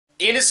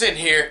IANISIN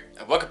here,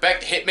 and welcome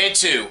back to Hitman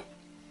 2.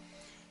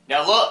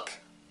 Now look,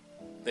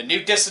 the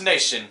new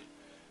destination,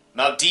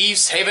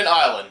 Maldives Haven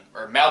Island,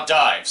 or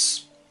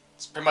Maldives.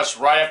 It's pretty much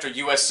right after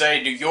USA,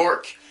 New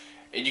York,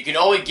 and you can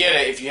only get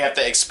it if you have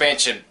the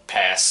expansion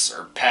pass,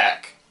 or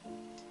pack.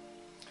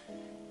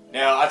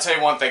 Now, I'll tell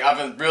you one thing, I've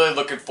been really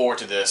looking forward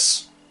to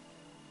this.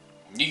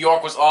 New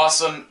York was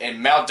awesome,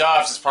 and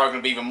Maldives is probably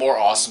going to be even more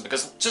awesome,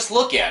 because just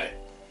look at it.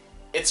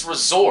 It's a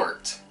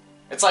resort.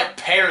 It's like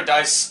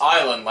Paradise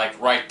Island, like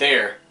right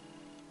there.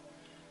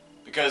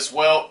 Because,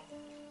 well,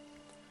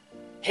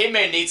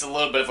 Hitman needs a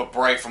little bit of a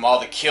break from all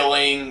the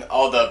killing,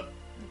 all the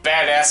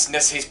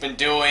badassness he's been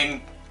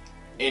doing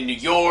in New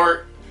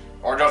York,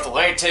 or North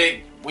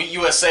Atlantic,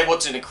 USA,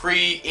 what's in the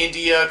Cree,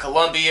 India,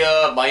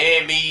 Colombia,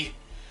 Miami,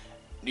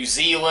 New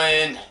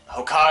Zealand,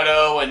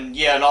 Hokkaido, and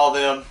yeah, and all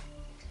them.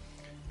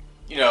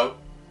 You know,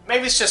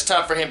 maybe it's just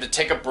time for him to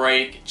take a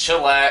break,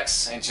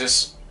 chillax, and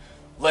just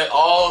let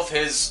all of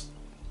his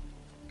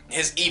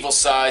evil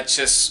side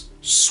just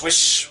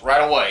swish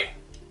right away.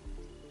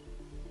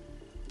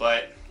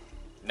 But,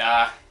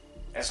 nah,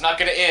 it's not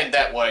going to end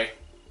that way.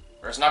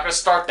 Or it's not going to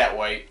start that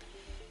way.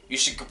 You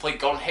should complete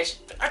Golden Handshake.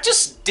 I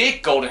just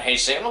did Golden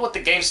Handshake. I don't know what the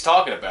game's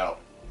talking about.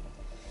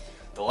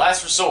 The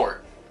Last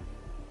Resort.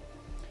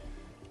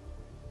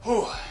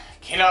 Whew,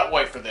 cannot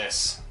wait for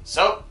this.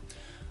 So,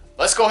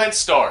 let's go ahead and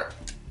start.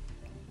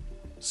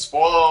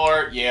 Spoiler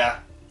alert, yeah,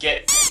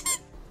 get it.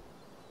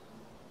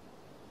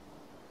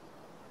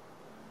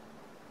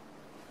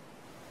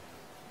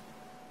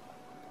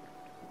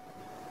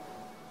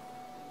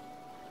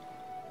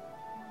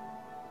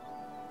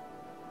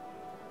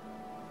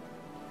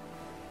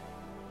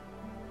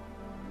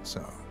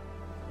 So,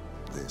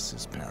 this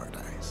is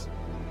paradise.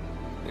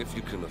 If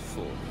you can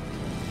afford.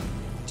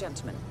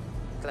 Gentlemen,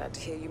 glad to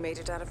hear you made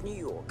it out of New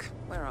York.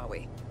 Where are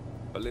we?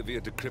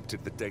 Olivia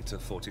decrypted the data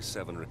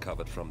 47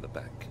 recovered from the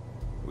bank.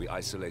 We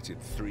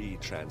isolated 3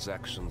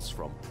 transactions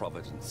from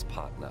Providence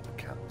partner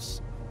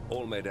accounts.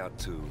 All made out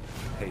to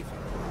Haven,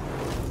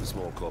 a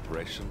small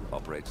corporation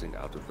operating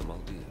out of the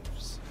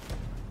Maldives.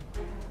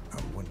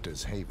 And what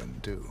does Haven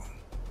do?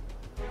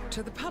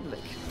 To the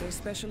public, they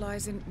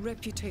specialize in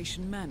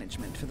reputation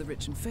management for the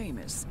rich and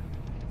famous.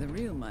 The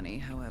real money,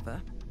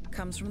 however,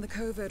 comes from the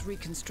covert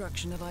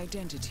reconstruction of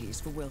identities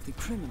for wealthy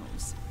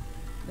criminals.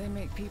 They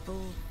make people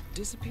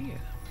disappear.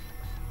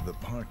 The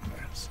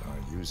partners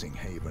are using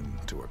Haven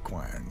to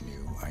acquire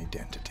new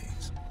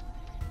identities.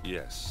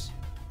 Yes.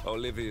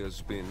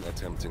 Olivia's been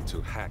attempting to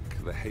hack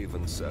the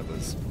Haven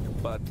servers,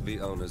 but the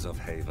owners of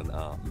Haven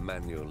are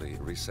manually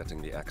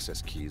resetting the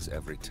access keys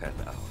every 10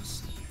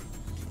 hours.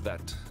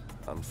 That,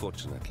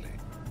 unfortunately,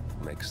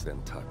 makes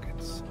them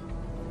targets.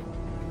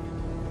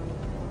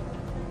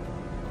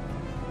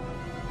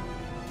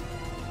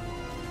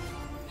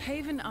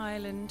 Haven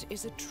Island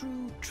is a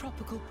true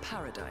tropical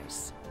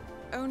paradise.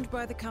 Owned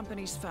by the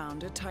company's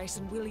founder,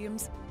 Tyson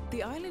Williams,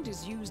 the island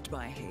is used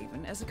by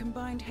Haven as a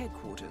combined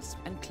headquarters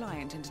and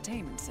client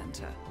entertainment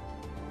center.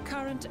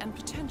 Current and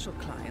potential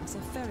clients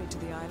are ferried to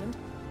the island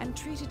and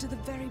treated to the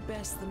very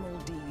best the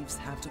Maldives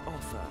have to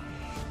offer.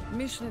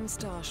 Michelin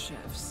star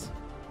chefs,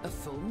 a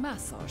full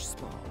massage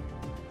spa,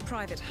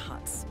 private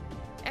huts,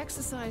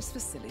 exercise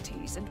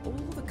facilities, and all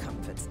the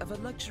comforts of a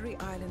luxury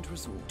island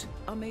resort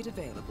are made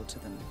available to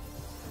them.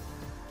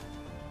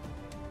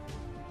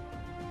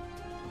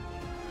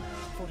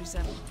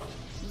 47.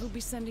 We'll be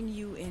sending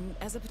you in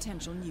as a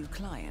potential new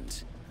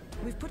client.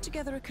 We've put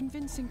together a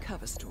convincing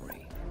cover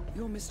story.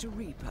 You're Mr.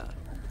 Reaper,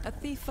 a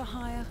thief for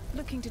hire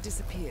looking to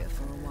disappear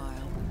for a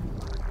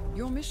while.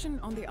 Your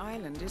mission on the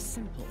island is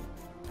simple.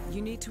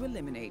 You need to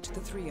eliminate the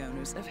 3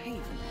 owners of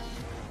Haven.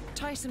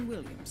 Tyson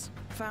Williams,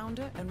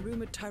 founder and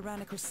rumored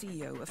tyrannical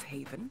CEO of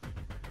Haven.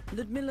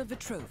 Ludmila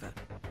Vetrova,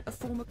 a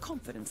former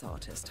confidence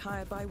artist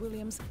hired by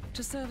Williams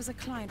to serve as a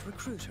client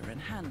recruiter and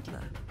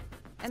handler.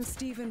 And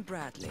Stephen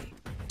Bradley,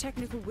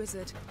 technical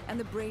wizard and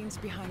the brains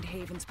behind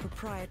Haven's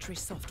proprietary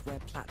software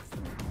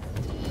platform.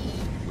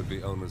 With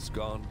the owners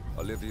gone,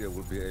 Olivia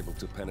will be able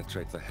to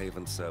penetrate the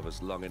Haven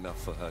servers long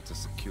enough for her to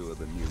secure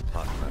the new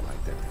partner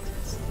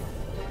identities.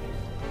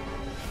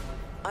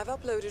 I've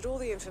uploaded all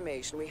the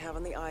information we have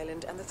on the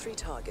island and the 3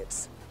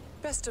 targets.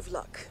 Best of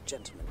luck,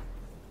 gentlemen.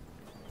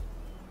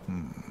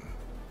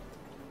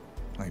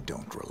 I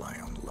don't rely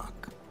on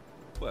luck.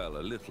 Well,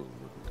 a little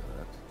wouldn't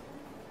hurt.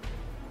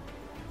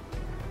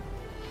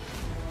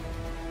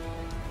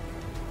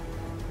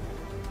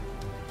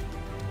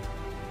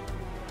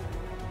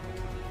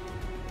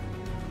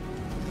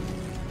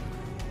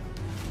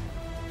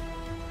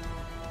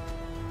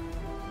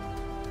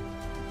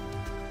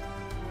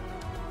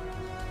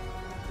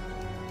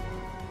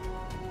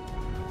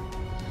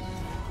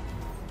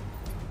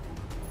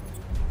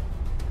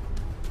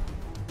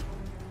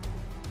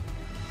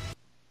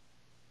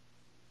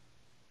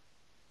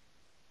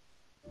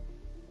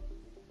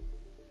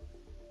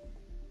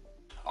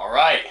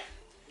 Alright.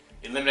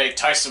 Eliminate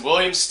Tyson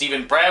Williams,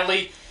 Stephen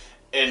Bradley,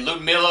 and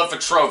Ludmila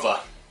Vetrova.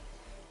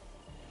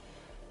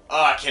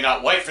 Oh, I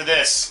cannot wait for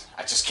this.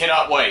 I just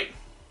cannot wait.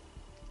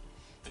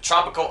 The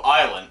tropical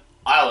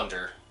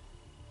islander.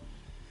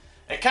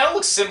 It kind of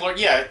looks similar,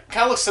 yeah, it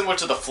kind of looks similar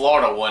to the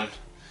Florida one.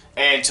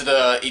 And to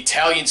the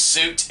Italian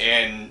suit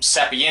in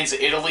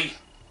Sapienza, Italy.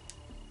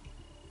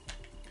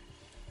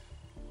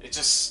 It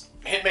just...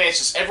 Hitman's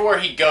just, everywhere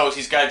he goes,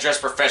 he's got to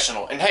dress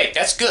professional. And hey,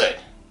 that's good.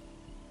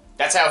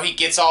 That's how he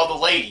gets all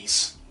the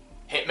ladies.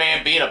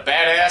 Hitman being a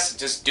badass and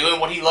just doing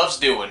what he loves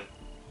doing.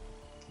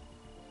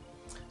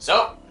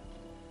 So,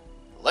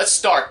 let's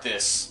start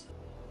this.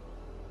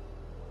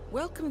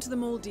 Welcome to the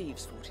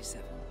Maldives,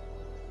 47.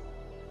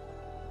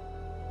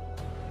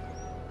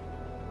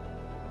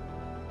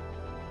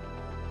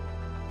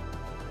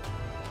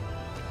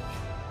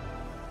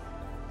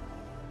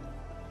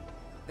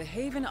 The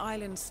Haven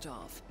Island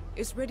staff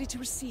is ready to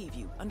receive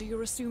you under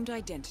your assumed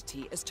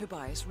identity as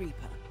Tobias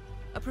Reaper,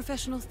 a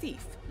professional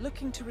thief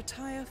looking to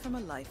retire from a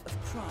life of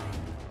crime.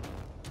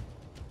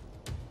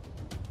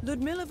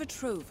 Ludmila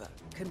Vetrova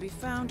can be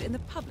found in the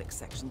public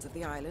sections of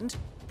the island,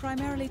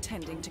 primarily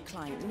tending to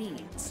client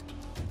needs.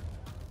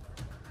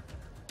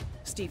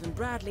 Stephen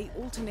Bradley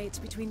alternates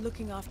between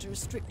looking after a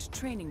strict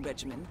training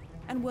regimen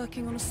and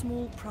working on a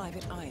small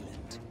private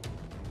island,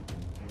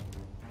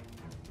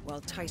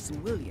 while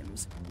Tyson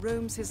Williams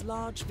roams his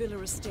large villa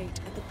estate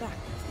at the back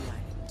of the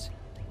island.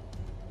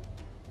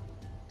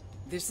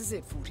 This is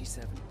it,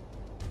 47.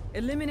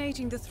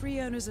 Eliminating the 3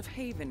 owners of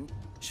Haven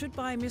should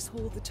buy Miss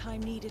Hall the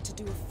time needed to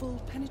do a full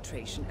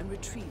penetration and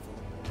retrieval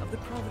of the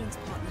Providence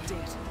partner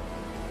data.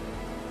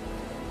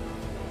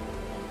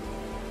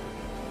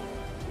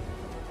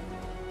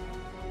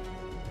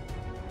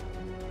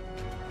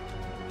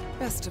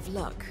 Best of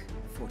luck,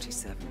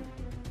 47.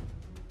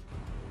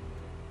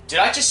 Did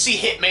I just see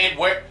Hitman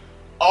wear...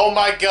 Oh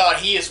my god,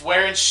 he is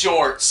wearing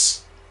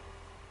shorts.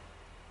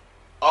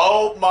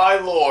 Oh my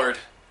lord.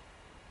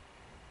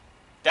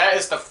 That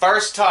is the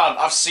first time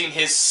I've seen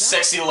his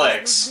sexy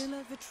legs.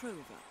 Ludmila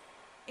Vetrova,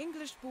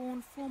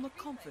 English-born former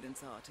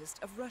confidence artist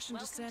of Russian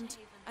descent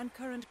and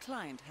current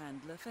client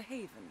handler for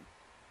Haven.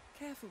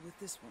 Careful with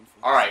this one,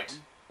 47. Alright,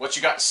 what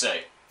you got to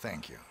say?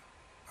 Thank you.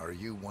 Are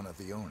you one of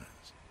the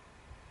owners?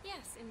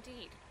 Yes,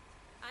 indeed.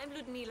 I'm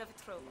Ludmila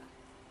Vetrova,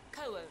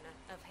 co-owner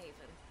of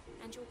Haven,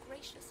 and your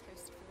gracious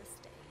host for this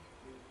day.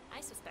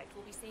 I suspect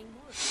we'll be seeing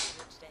more of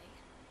you today.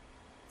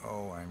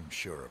 Oh, I'm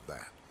sure of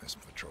that, Miss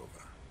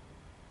Petrova.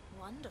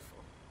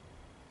 Wonderful.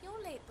 Your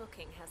late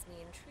booking has me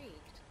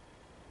intrigued.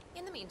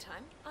 In the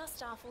meantime, our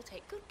staff will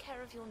take good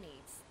care of your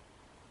needs.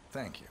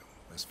 Thank you,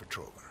 Miss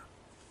Petrova.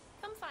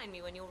 Come find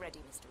me when you're ready,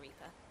 Mr.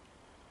 Reaper.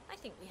 I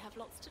think we have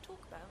lots to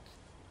talk about.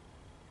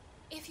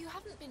 If you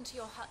haven't been to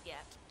your hut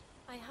yet,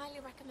 I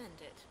highly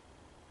recommend it.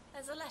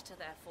 There's a letter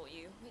there for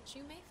you, which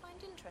you may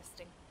find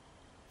interesting.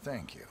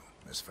 Thank you,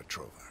 Miss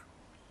Petrova.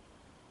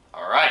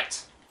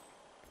 Alright.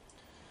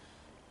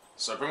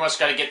 So I pretty much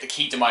got to get the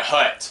key to my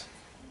hut.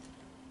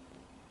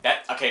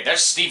 Okay,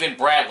 there's Stephen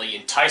Bradley,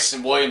 and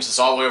Tyson Williams is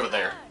all over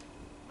there.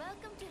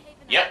 Welcome to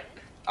Haven Yep. Island.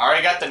 I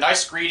already got the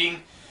nice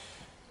greeting.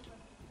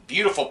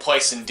 Beautiful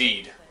place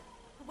indeed.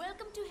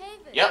 Welcome to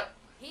Haven. Yep.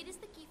 Here is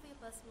the key for your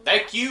personal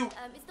Thank hut. you.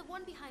 It's the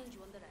one behind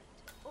you on the right.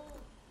 Oh,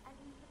 and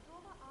Miss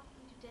Petrova asked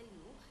me to tell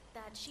you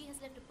that she has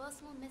left a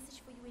personal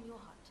message for you in your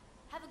hut.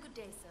 Have a good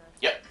day, sir.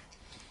 Yep.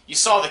 You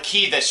saw the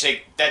key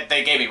that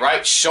they gave me,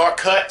 right?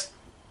 Shortcut.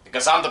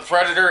 Because I'm the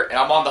predator and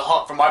I'm on the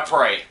hunt for my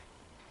prey.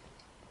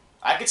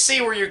 I can see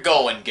where you're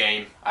going,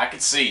 game. I can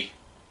see.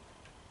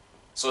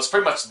 So it's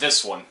pretty much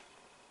this one.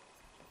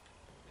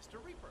 Mr.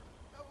 Reaper,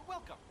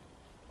 welcome.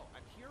 Oh,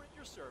 I'm here at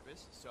your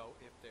service, so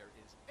if there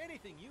is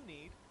anything you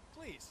need,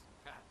 please,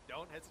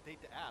 don't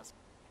hesitate to ask.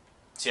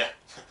 Yeah.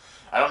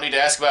 I don't need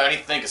to ask about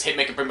anything because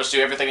Hitman can pretty much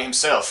do everything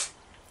himself.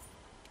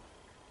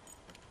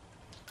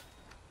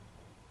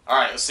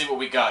 Alright, let's see what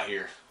we got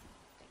here.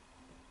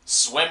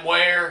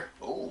 Swimwear.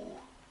 Ooh.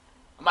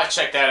 I might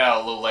check that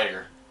out a little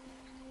later.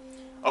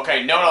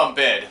 Okay, note on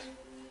bed.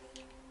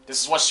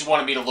 This is what she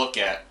wanted me to look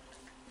at.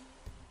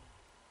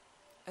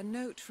 A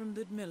note from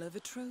Ludmila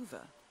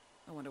Vetrova.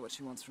 I wonder what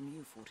she wants from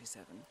you,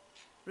 47.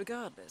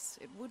 Regardless,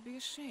 it would be a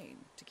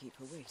shame to keep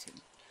her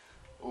waiting.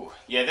 Ooh,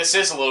 yeah, this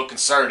is a little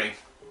concerning.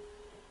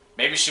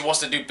 Maybe she wants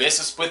to do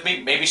business with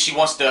me. Maybe she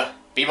wants to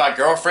be my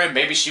girlfriend.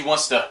 Maybe she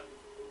wants to,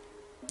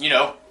 you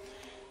know,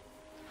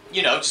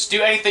 just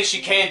do anything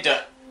she can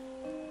to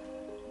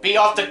be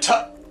off the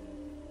target.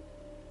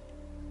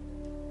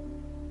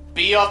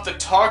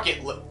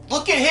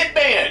 Look at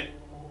Hitman!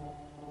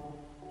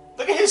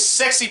 Look at his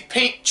sexy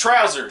pink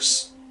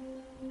trousers.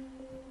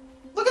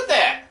 Look at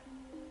that!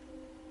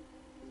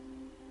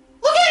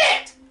 Look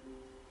at it!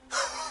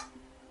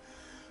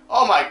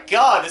 Oh my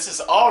god, this is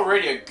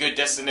already a good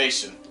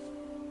destination.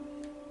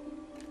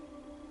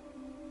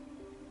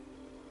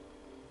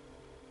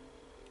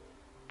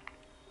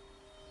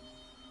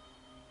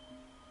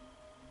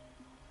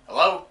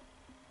 Hello?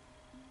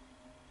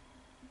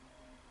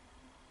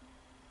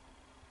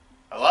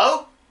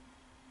 Hello?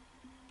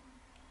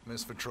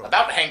 Miss Petrova.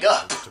 About to hang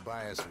up. It's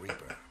Tobias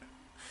Reaper.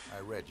 I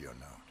read your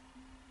note.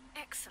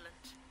 Excellent.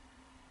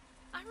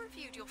 I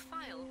reviewed your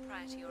file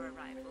prior to your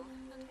arrival,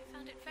 and I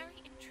found it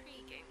very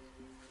intriguing.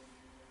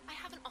 I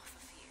have an offer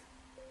for you.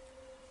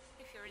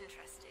 If you're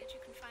interested, you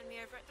can find find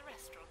me over at the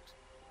restaurant.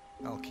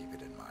 I'll keep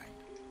it in mind.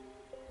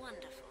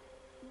 Wonderful.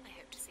 I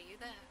hope to see you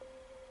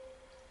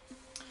there.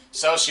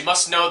 So she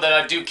must know that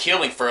I do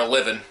killing for a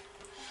living.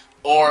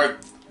 Or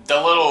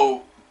the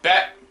little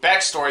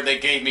backstory they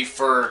gave me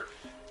for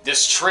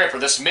this trip or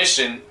this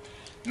mission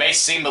may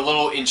seem a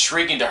little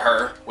intriguing to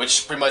her,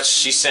 which pretty much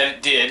she said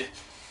it did.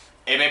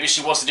 And maybe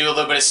she wants to do a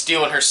little bit of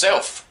stealing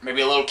herself.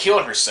 Maybe a little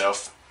killing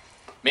herself.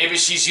 Maybe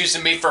she's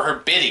using me for her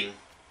bidding.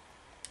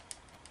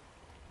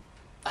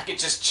 I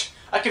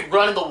could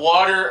run in the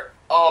water.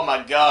 Oh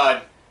my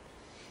god.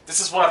 This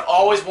is what I've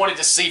always wanted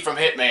to see from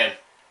Hitman.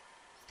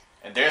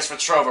 And there's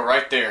Petrova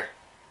right there.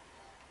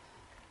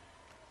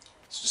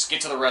 Let's just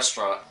get to the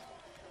restaurant.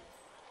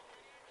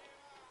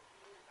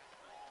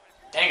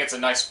 Dang, it's a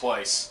nice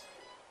place.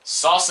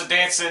 Salsa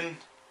dancing.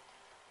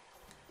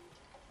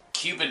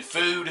 Cuban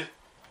food.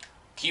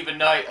 Cuban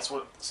night. That's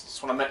what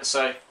I meant to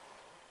say.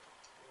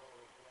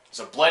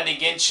 There's a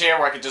blending in chair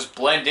where I could just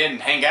blend in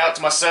and hang out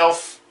to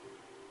myself.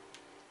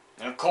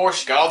 And of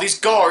course, you got all these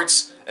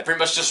guards. That pretty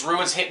much just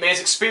ruins Hitman's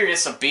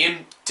experience of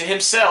being to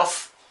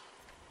himself.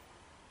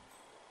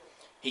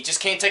 He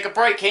just can't take a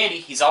break, can he?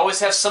 He's always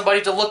have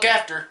somebody to look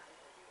after.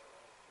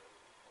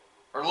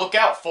 Or look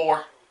out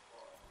for.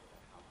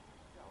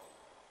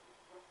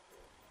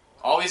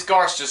 All these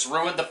guards just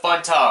ruined the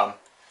fun time.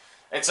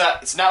 It's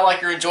not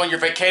like you're enjoying your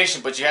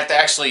vacation, but you have to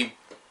actually,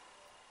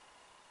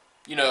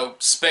 you know,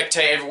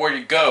 spectate everywhere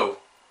you go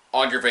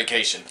on your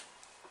vacation.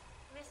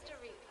 Mr.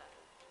 Reaper.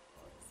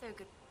 So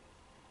good.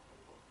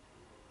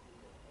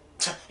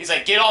 He's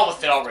like, get on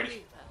with it already.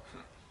 Reaper.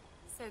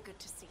 So good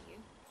to see you.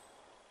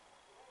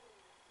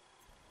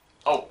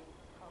 Oh.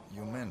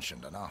 You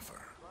mentioned an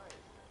offer.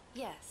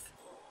 Yes.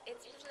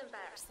 It's a little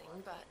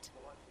embarrassing, but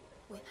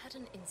we've had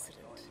an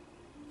incident.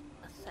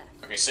 A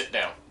theft. Okay, sit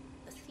down.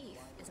 The thief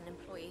is an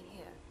employee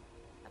here.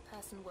 A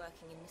person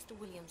working in Mr.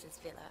 Williams's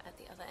villa at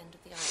the other end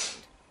of the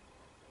island.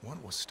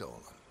 What was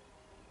stolen?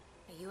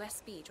 A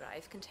USB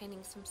drive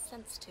containing some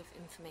sensitive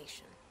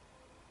information.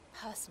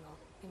 Personal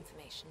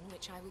information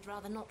which I would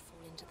rather not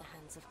fall into the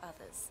hands of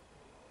others.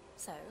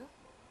 So,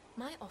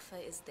 my offer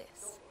is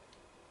this.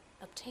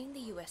 Obtain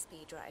the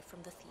USB drive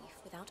from the thief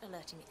without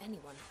alerting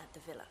anyone at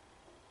the villa.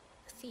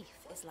 The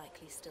thief is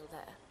likely still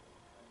there.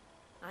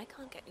 I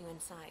can't get you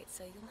inside,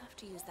 so you'll have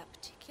to use that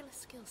particular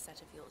skill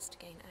set of yours to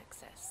gain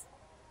access.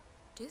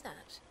 Do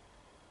that,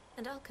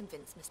 and I'll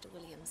convince Mr.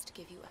 Williams to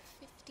give you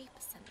a 50%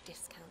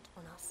 discount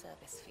on our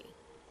service fee.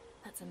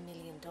 That's $1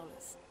 million,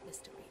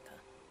 Mr.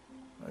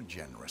 Reaper. A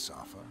generous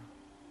offer.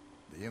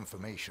 The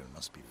information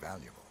must be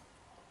valuable.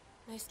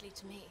 Mostly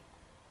to me.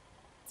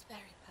 It's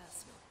very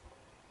personal.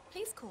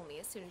 Please call me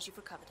as soon as you've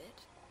recovered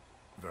it.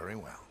 Very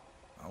well.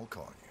 I'll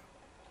call you.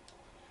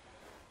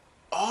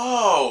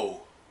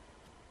 Oh!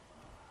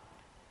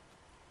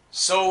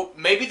 So,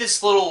 maybe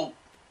this little...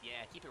 Yeah,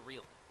 keep it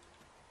real.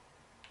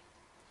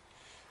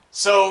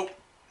 So,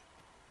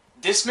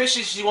 this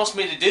mission she wants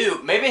me to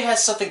do, maybe it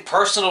has something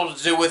personal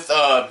to do with,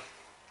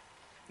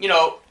 you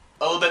know,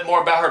 a little bit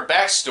more about her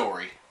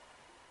backstory.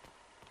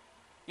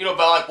 You know,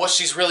 about, like, what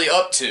she's really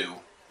up to.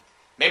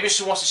 Maybe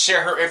she wants to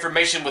share her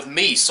information with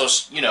me, so,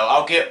 you know,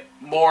 I'll get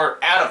more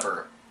out of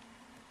her.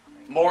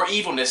 More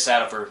evilness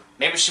out of her.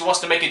 Maybe she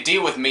wants to make a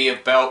deal with me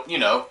about, you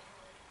know,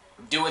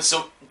 doing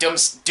some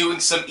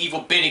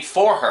evil bidding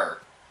for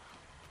her.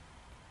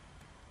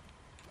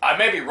 I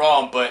may be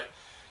wrong, but,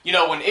 you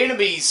know, when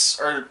enemies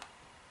are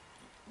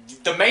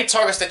the main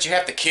targets that you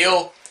have to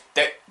kill,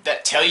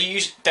 that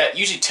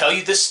usually tell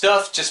you this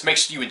stuff, just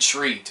makes you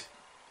intrigued.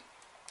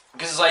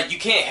 Because it's like, you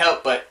can't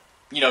help but,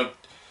 you know,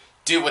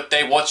 do what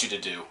they want you to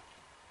do.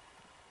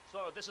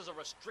 So this is a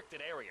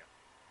restricted area.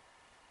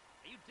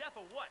 Are you deaf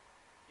or what?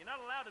 You're not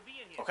allowed to be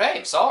in here. Okay,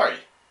 I'm sorry.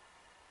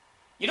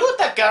 You know what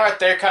that guy right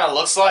there kind of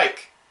looks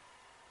like?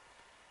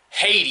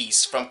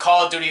 Hades from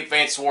Call of Duty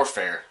Advanced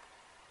Warfare.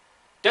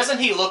 Doesn't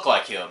he look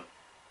like him?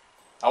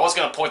 I was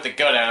going to point the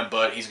gun at him,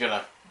 but he's going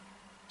to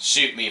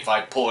shoot me if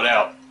I pull it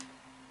out.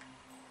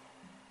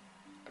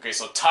 Okay,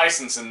 so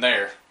Tyson's in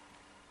there.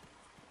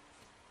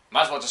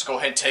 Might as well just go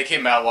ahead and take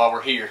him out while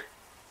we're here.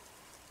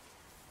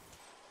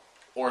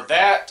 Or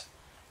that.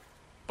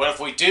 But if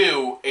we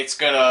do, it's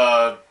going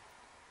to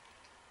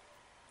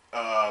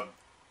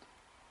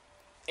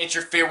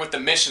interfere with the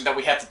mission that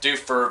we have to do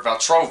for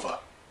Valtrova.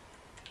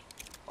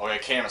 Oh yeah,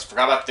 cameras.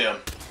 Forgot about them.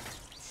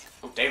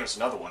 Oh, damn, there's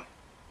another one.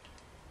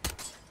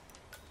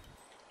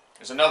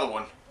 There's another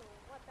one.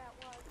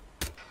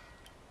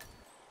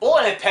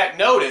 Boy, Impact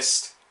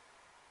noticed.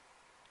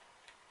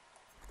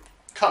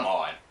 Come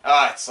on.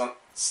 Ah,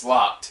 it's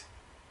locked.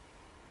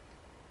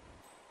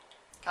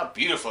 How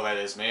beautiful that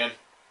is, man.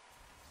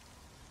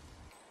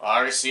 I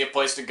already see a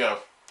place to go.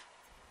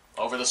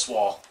 Over this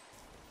wall.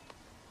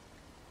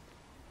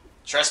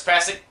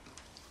 Trespassing?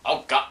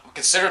 Oh god,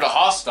 considered a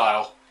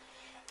hostile.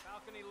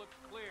 Balcony looks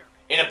clear.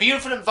 In a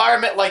beautiful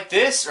environment like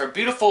this, or a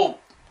beautiful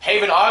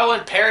Haven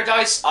Island,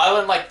 Paradise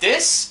Island like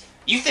this,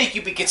 you think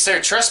you'd be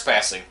considered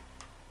trespassing.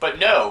 But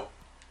no.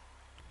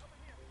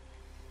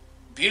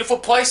 Beautiful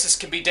places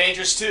can be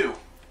dangerous too.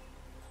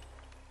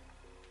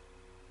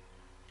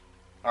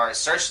 Alright,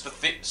 search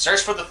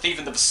for the thief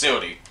in the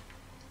facility.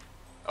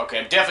 Okay,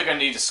 I'm definitely gonna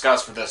need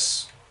disguise for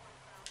this.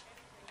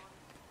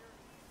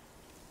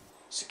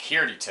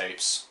 Security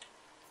tapes.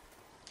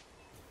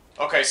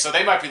 Okay, so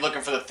they might be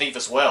looking for the thief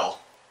as well.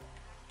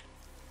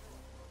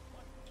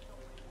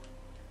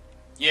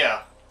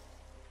 Yeah.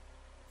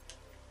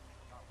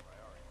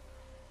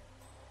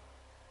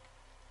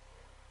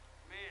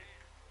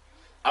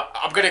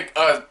 I'm gonna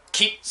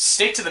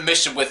stick to the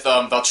mission with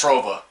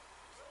Veltrova.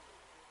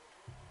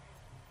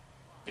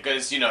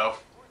 Because, you know,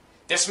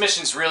 this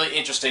mission's really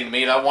interesting to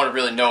me and I want to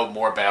really know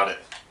more about it.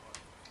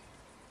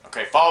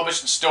 Okay, follow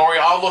mission story.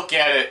 I'll look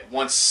at it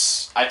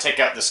once I take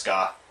out this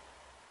guy.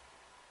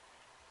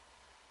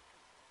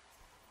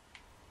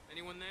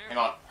 Anyone there? Hang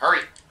on,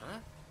 hurry. Huh?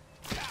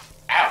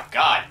 Ow,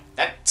 God,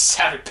 that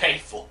sounded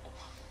painful.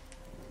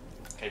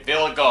 Okay,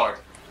 Villa Guard.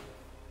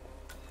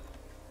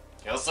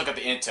 Okay, let's look at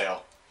the intel.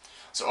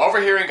 So,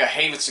 overhearing a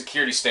Haven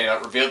security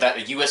stand-up revealed that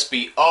a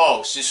USB...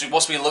 Oh, she's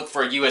supposed to be looking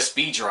for a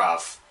USB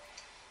drive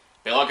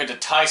belonging to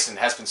Tyson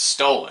has been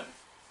stolen.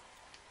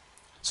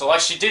 So,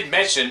 like she did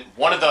mention,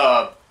 one of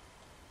the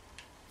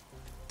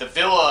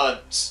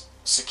Villa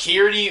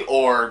security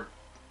or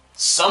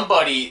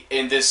somebody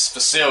in this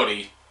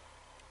facility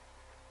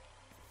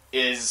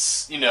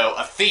is, you know,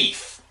 a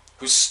thief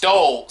who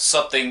stole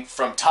something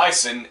from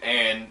Tyson,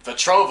 and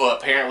Veltrova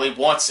apparently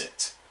wants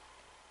it.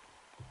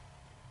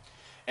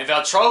 And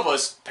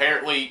Veltrova's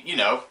apparently, you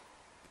know,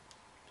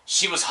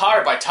 she was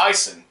hired by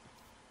Tyson.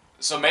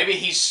 So maybe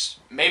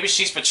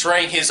she's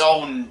betraying his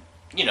own,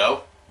 you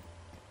know,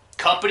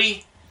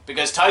 company,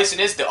 because Tyson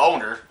is the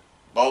owner.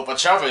 Well,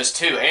 Veltrova is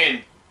too,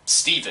 and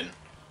Steven.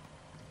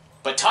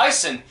 But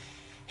Tyson,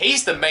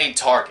 he's the main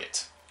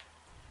target.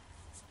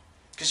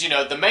 Because, you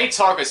know, the main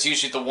target's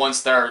usually the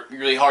ones that are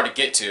really hard to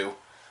get to.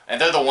 And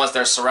they're the ones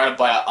that are surrounded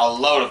by a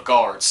load of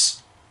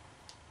guards.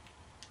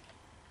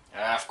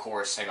 Of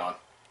course, hang on.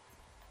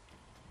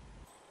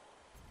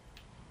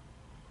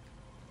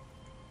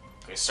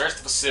 Okay, search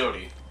the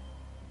facility.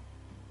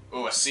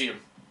 Ooh, I see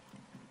him.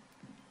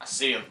 I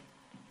see him.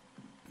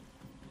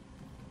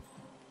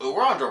 Ooh,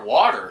 we're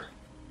underwater.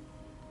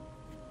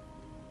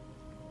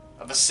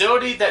 A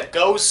facility that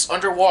goes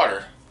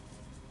underwater.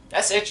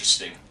 That's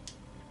interesting.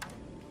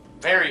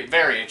 Very,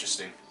 very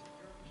interesting.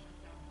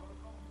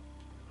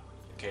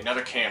 Okay,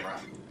 another camera.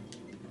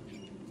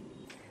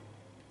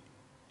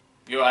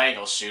 You, I ain't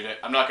gonna shoot it.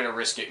 I'm not gonna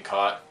risk getting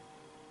caught.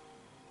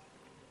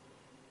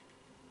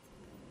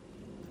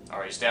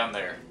 Alright, he's down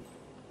there.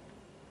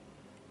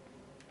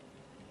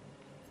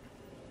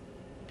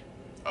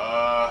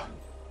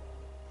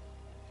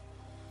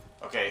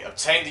 Okay,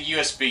 obtain the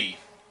USB.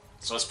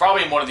 So it's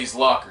probably in one of these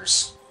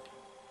lockers.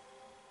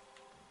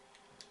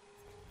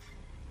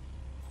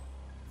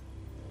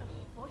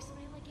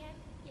 Voicemail again?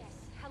 Yes.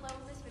 Hello,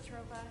 Miss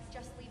Petrova.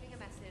 Just leaving a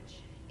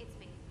message. It's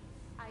me.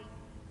 I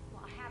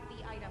have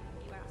the item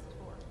you asked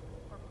for.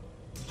 Or,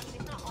 I mean,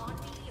 it's not on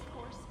me, of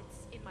course.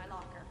 It's in my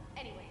locker.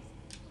 Anyways,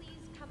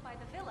 please come by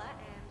the villa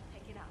and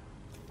pick it up.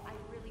 I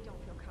really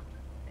don't feel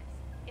comfortable with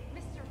this. If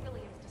Mr.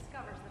 Williams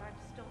discovers that I've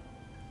stolen...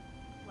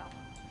 Well,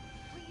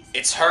 please...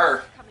 It's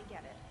her. Come and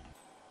get it.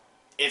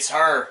 It's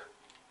her.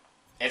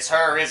 It's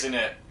her, isn't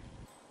it?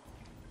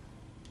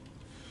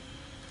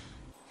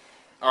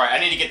 Alright, I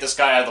need to get this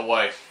guy out of the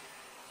way.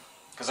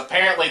 Because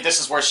apparently this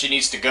is where she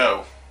needs to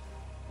go.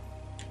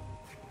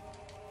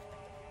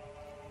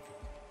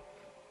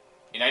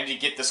 And I need to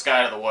get this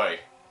guy out of the way.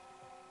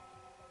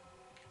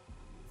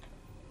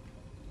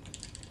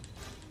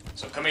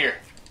 So come here.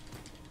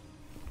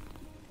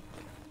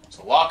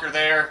 So locker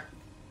there.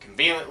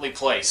 Conveniently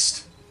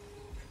placed.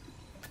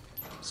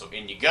 So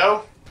in you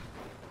go.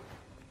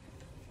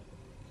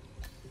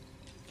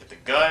 Get the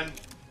gun.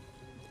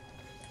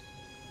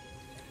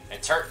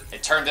 And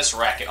turn this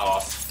racket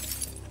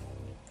off.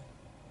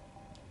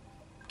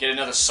 Get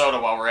another soda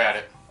while we're at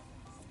it.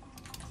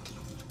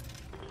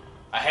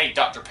 I hate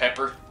Dr.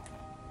 Pepper.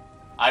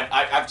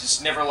 I've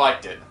just never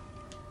liked it.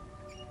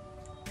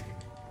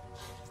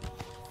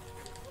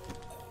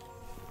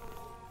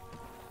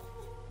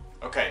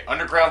 Okay,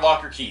 underground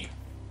locker key.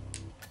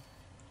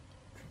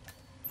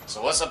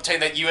 So let's obtain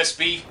that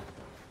USB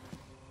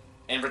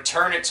and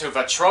return it to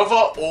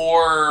Veltrova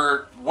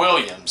or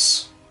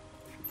Williams.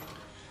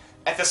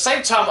 At the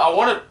same time, I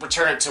want to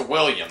return it to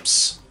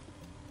Williams,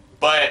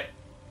 but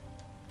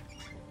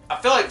I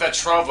feel like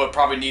Veltrova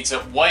probably needs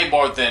it way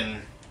more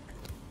than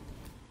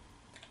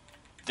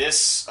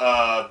this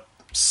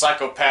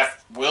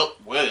psychopath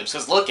Williams,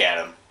 because look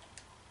at him.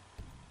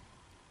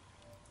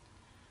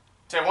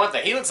 Tell you one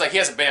thing, he looks like he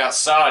hasn't been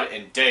outside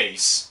in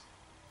days.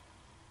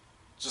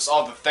 Just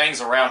all the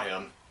things around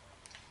him.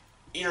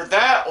 Either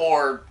that,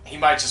 or he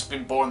might just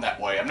been born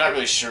that way. I'm not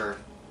really sure.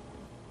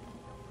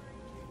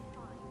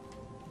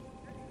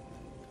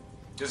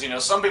 Because, you know,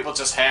 some people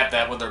just have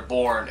that when they're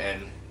born,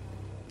 and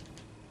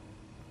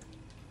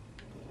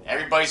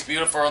everybody's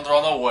beautiful and they're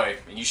on their way,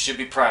 and you should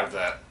be proud of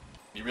that.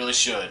 You really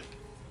should.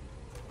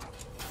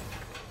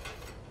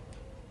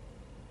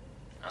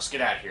 Let's get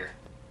out of here.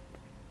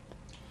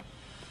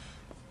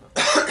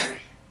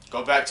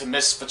 Go back to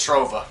Miss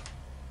Petrova.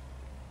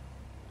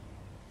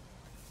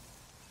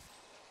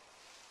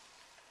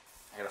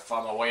 I gotta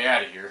find my way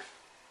out of here.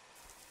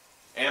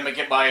 And I'm gonna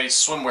get my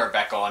swimwear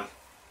back on.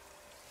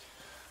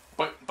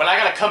 But I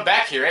gotta come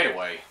back here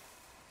anyway.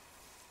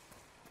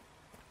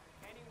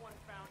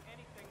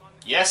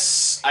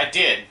 Yes, I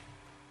did.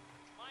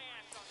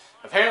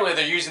 Apparently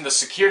they're using the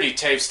security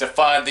tapes to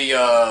find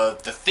the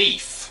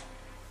thief.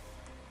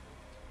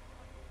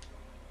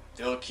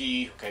 Deal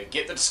key. Okay,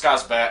 get the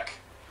disguise back.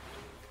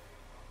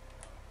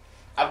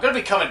 I'm gonna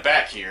be coming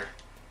back here.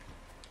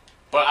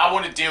 But I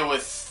want to deal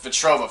with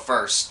Petrova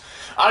first.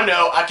 I don't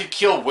know, I could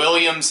kill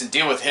Williams and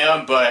deal with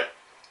him, but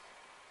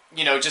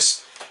you know,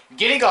 just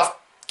getting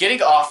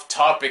off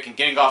topic and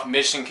getting off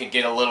mission can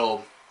get a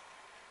little,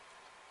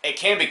 it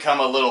can become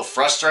a little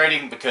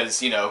frustrating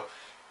because, you know,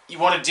 you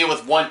want to deal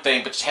with one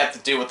thing but you have to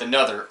deal with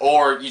another,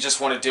 or you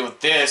just want to deal with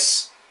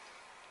this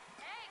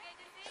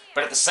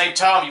but at the same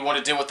time you want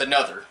to deal with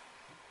another.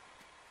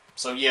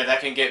 So yeah, that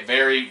can get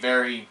very,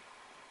 very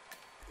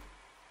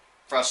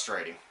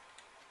frustrating.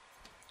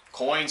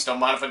 Coins, don't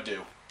mind if I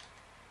do.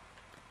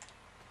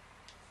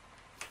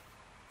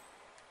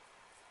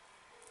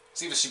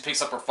 See if she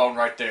picks up her phone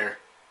right there.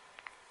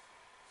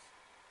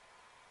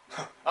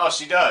 Oh,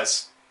 she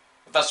does.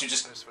 I thought she'd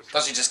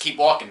just keep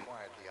walking.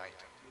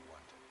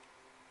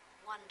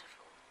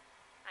 Wonderful.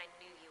 I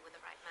knew you were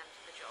the right man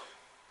for the job.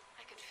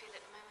 I could feel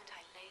it the moment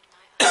I laid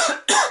my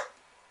eyes.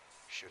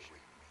 Should we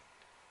meet?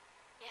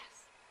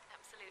 Yes,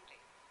 absolutely.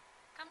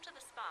 Come to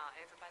the spa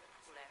over by the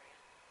pool area.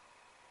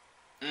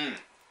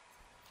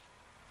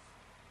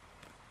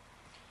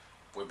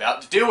 We're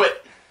about to do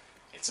it.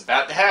 It's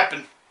about to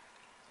happen.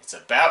 It's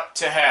about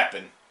to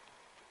happen.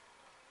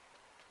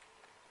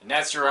 And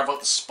that's your about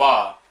the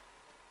spa.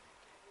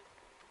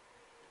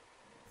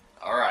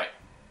 Alright.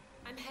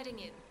 I'm heading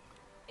in.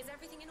 Is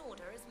everything in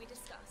order as we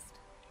discussed?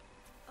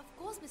 Of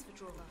course, Miss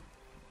Petrova.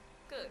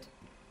 Good.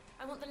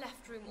 I want the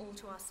left room all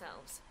to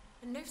ourselves.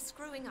 And no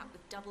screwing up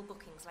with double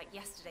bookings like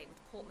yesterday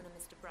with Portman and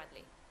Mr.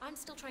 Bradley. I'm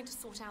still trying to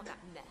sort out that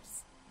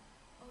mess.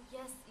 Oh,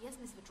 yes,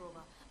 Miss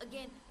Petrova.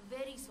 Again,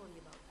 very sorry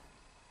about that.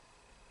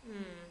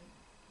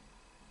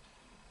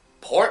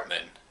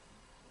 Portman?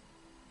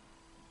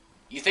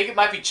 You think it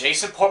might be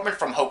Jason Portman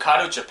from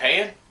Hokkaido,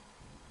 Japan?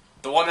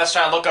 The one that's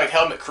trying to look like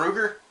Helmut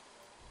Kruger?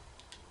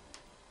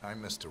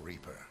 I'm Mr.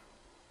 Reaper.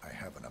 I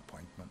have an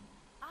appointment.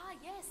 Ah,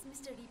 yes,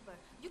 Mr. Reaper.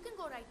 You can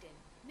go right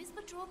in. Miss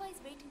Petrova is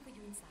waiting for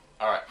you inside.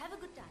 Alright. Have a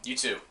good time. You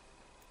too.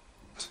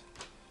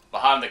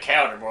 Behind the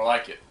counter, more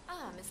like it.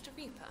 Ah, Mr.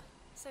 Reaper.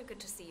 So good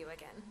to see you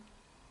again.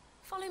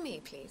 Follow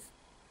me, please.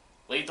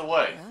 Lead the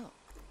way. Well,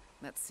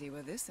 let's see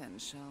where this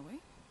ends, shall we?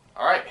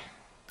 Alright.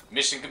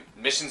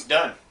 Mission's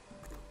done.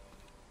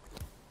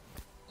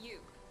 You,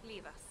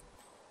 leave us.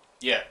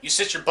 Yeah, you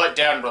sit your butt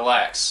down and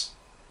relax.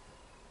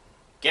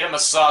 Get a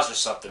massage or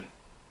something.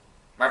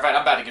 Matter of fact,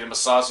 I'm about to get a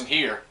massage in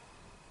here.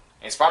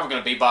 And it's probably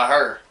going to be by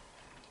her.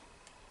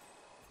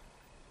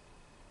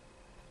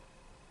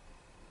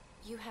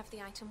 You have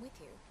the item with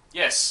you.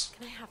 Yes.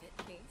 Can I have it,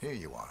 please? Here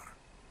you are.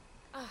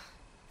 Ah,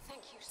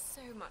 thank you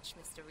so much,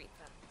 Mr.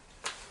 Reaper.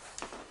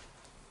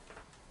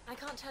 I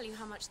can't tell you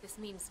how much this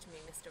means to me,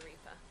 Mr.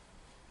 Reaper.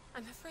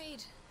 I'm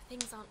afraid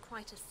things aren't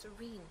quite as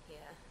serene here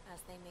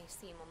as they may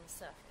seem on the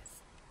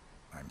surface.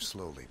 I'm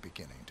slowly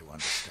beginning to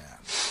understand.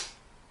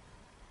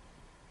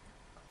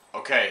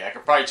 Okay, I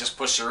could probably just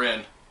push her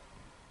in.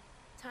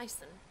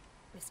 Tyson,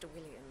 Mr.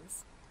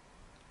 Williams.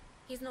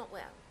 He's not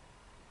well.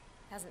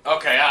 Hasn't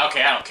Okay, I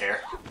don't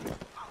care.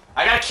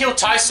 I gotta kill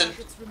Tyson.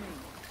 Targets remaining.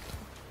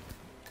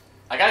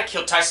 I gotta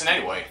kill Tyson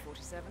anyway.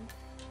 47.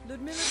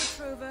 Ludmilla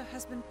Petrova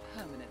has been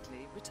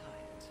permanently retired.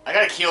 I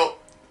gotta kill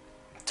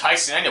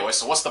Tyson anyway,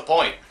 so what's the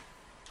point?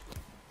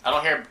 I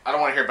don't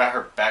want to hear about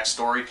her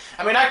backstory.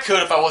 I mean, I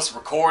could if I wasn't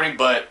recording,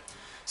 but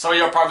some of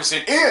y'all probably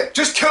said, "Yeah,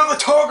 just kill the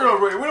target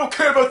already. We don't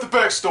care about the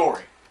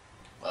backstory."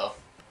 Well,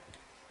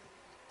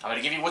 I'm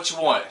gonna give you what you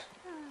want.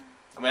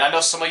 I mean, I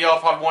know some of y'all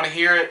probably want to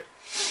hear it,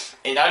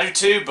 and I do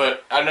too.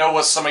 But I know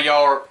what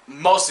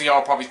most of y'all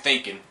are probably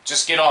thinking.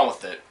 Just get on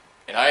with it,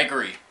 and I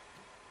agree.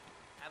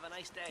 Have a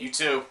nice day. You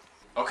too.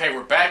 Okay,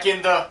 we're back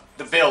in the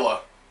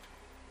villa.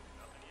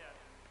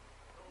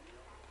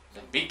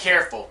 Be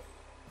careful.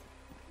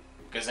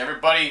 Because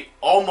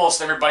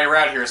almost everybody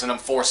around here is an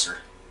enforcer.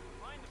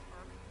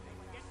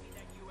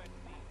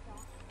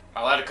 Am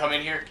I allowed to come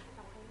in here?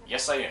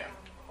 Yes, I am.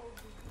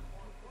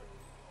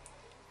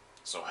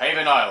 So,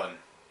 Haven Island.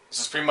 This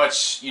is pretty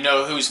much, you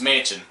know, whose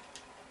mansion.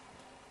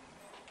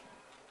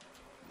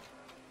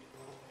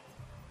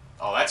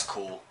 Oh, that's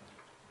cool.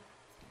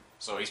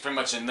 So, he's pretty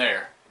much in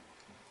there.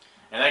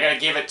 And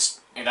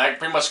I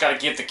pretty much gotta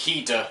give the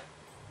key to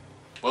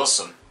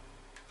Wilson.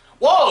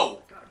 Whoa!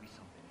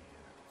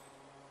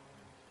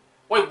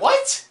 Wait,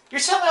 what? You're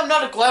telling me I'm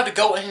not allowed to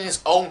go in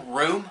his own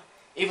room?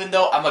 Even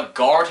though I'm a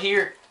guard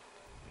here?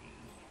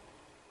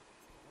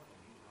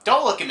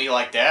 Don't look at me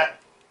like that.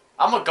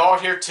 I'm a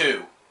guard here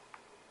too.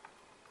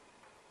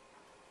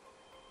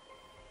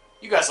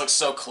 You guys look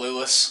so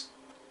clueless.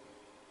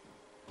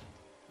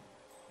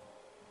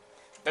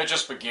 They're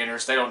just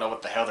beginners. They don't know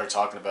what the hell they're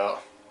talking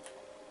about.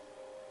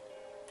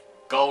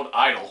 Gold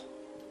idol.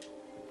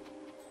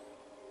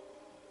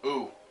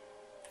 Ooh.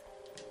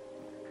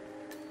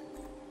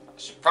 I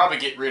should probably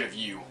get rid of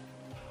you.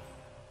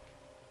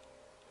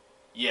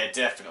 Yeah,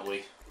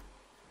 definitely.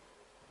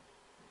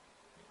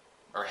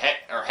 Or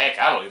heck,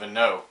 I don't even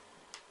know.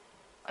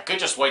 I could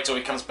just wait till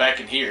he comes back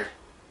in here.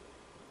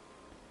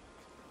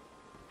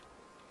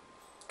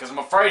 Because I'm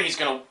afraid he's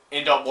going to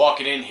end up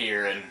walking in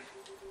here and...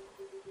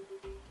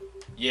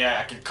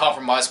 yeah, I can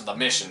compromise with the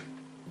mission.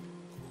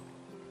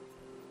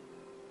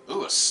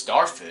 Ooh, a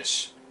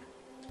starfish.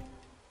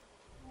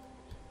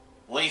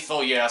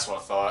 Lethal, yeah, that's what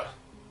I thought.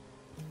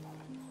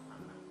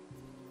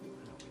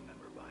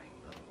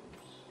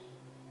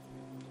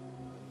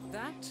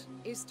 That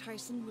is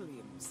Tyson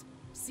Williams,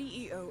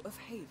 CEO of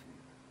Haven.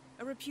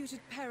 A reputed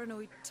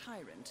paranoid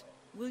tyrant,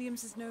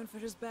 Williams is known for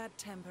his bad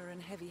temper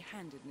and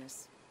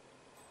heavy-handedness.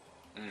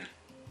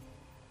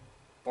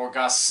 Poor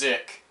guy's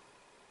sick.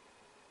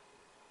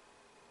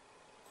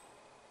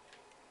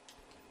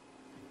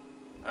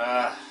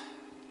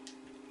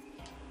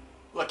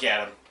 Look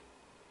at him.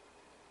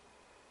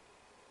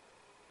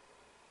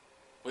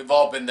 We've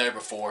all been there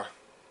before.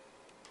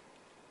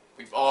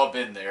 We've all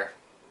been there.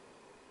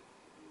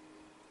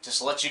 Just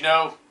to let you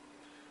know,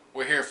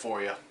 we're here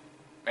for you.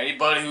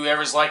 Anybody who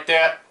ever's like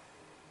that,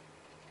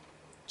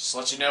 just to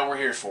let you know we're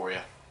here for you.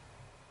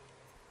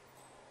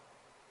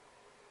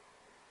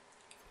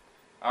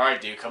 Alright,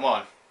 dude, come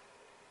on.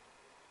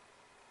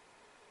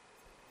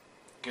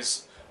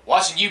 Because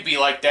watching you be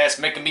like that is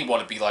making me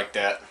want to be like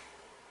that.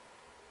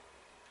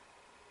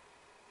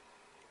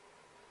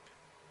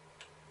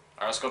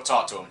 Alright, let's go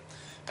talk to him.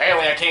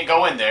 Apparently I can't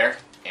go in there,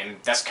 and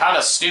that's kind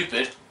of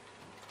stupid.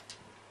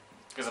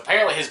 Because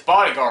apparently his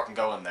bodyguard can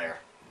go in there.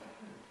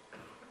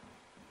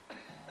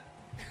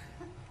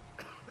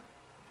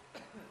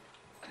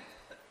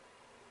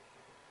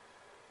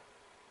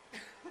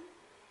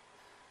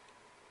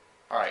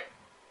 Alright.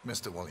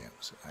 Mr.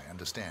 Williams, I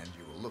understand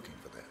you were looking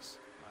for this.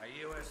 My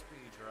USB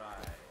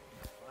drive.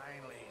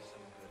 Finally,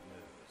 some good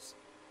news.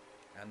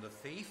 And the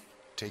thief?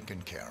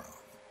 Taken care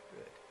of.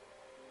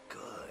 Good.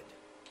 Good.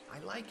 I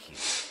like you.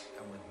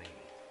 Come with me.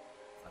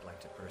 I'd like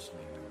to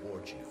personally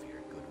reward you for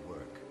your good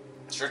work.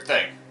 Sure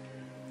thing.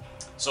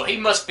 So he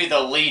must be the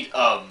lead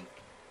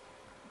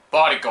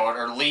bodyguard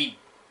or lead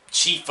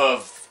chief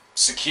of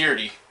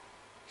security.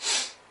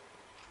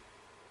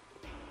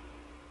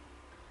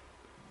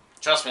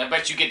 Trust me, I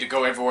bet you get to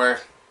go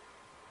everywhere.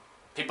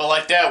 People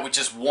like that we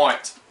just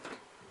want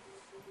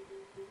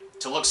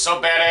to look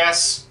so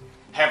badass,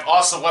 have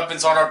awesome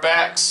weapons on our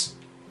backs,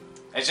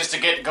 and just to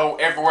get to go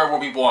everywhere where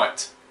we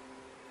want.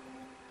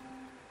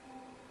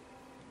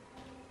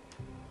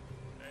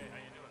 Hey, how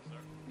you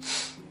doing,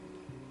 sir?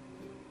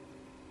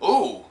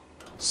 Ooh,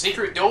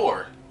 secret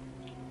door.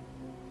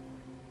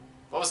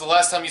 What was the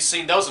last time you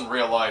seen those in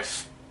real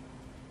life?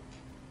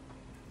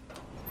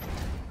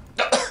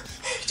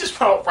 He just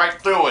went right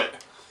through it.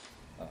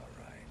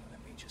 Alright, let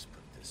me just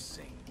put this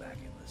thing back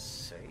in the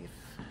safe.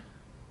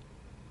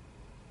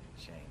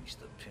 Change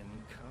the pin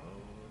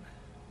code.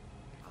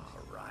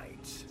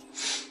 Alright.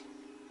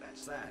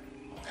 That's that.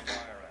 Wire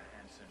a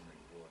handsome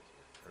reward to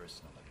your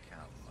personal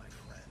account, my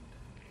friend.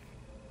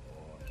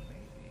 Or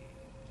maybe...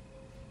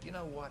 you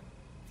know what?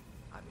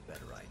 I have a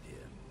better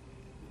idea.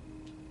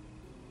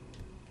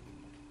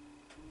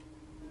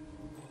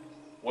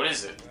 What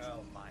is it?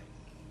 Well, Mike,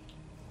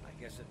 I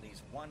guess at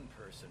least one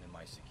person in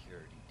my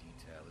security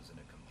detail isn't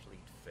a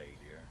complete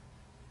failure.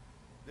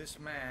 This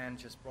man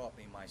just brought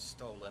me my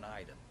stolen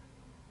item.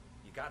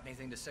 You got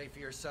anything to say for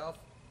yourself?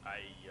 I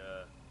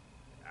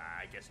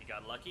guess he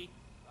got lucky.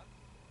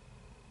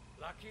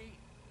 Lucky?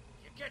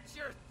 You get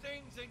your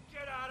things and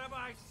get out of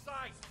my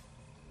sight!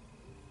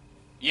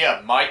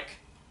 Yeah, Mike.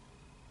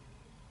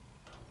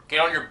 Get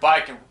on your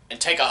bike and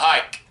take a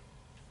hike.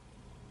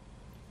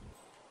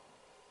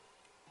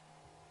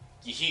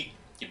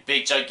 You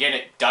big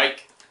gigantic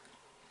dyke.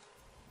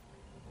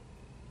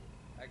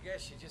 I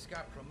guess you just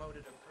got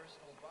promoted to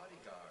personal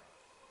bodyguard.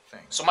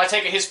 Thanks. So am I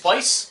taking his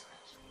place?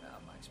 Now,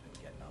 Mike's been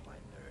getting on my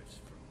nerves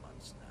for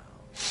months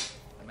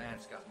now. The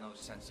man's got no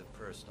sense of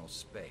personal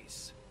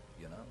space,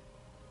 you know?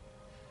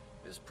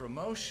 This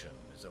promotion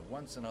is a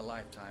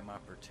once-in-a-lifetime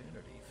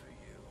opportunity for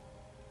you.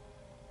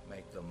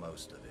 Make the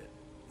most of it.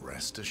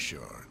 Rest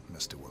assured,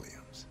 Mr.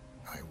 Williams.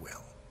 I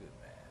will. Good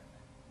man.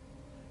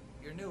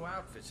 Your new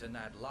outfit's in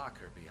that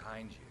locker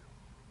behind you.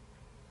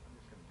 I'm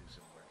just gonna do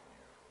some work in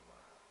here for a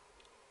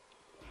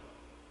while.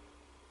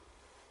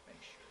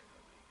 Make sure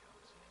nobody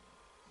comes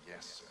in.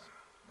 Yes, sir,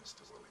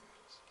 Mr.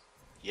 Williams.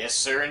 Yes,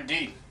 sir,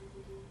 indeed.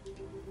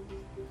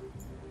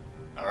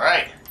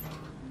 Alright.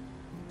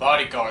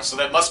 Bodyguard, so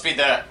that must be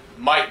that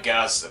Mike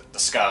guy's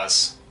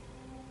disguise.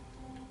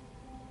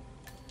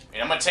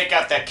 And I'm gonna take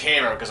out that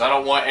camera because I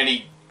don't want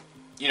any,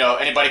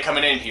 anybody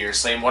coming in here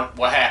saying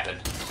what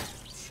happened.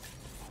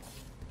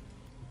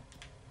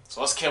 So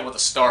let's kill with a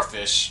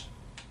starfish.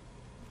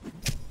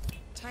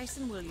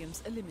 Tyson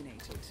Williams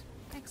eliminated.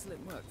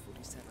 Excellent work,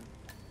 47.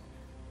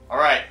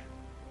 Alright.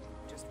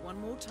 Just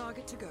one more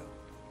target to go.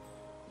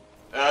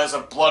 There's a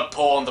blood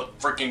pool on the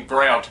freaking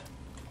ground.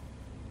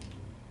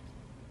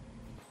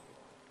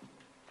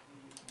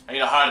 I need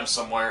to hide him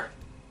somewhere.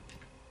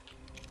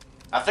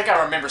 I think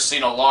I remember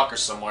seeing a locker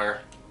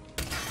somewhere.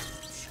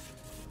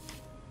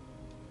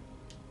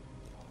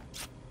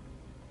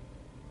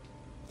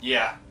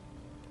 Yeah.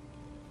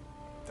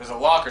 There's a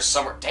locker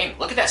somewhere. Dang,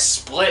 look at that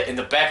split in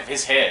the back of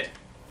his head.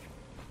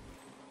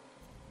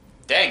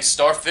 Dang,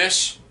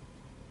 Starfish.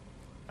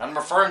 I'm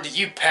referring to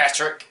you,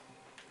 Patrick.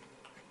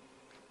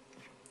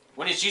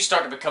 When did you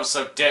start to become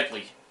so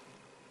deadly?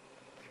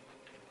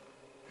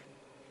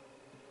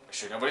 Make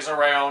sure nobody's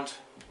around.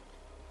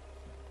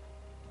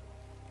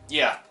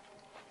 Yeah.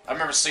 I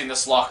remember seeing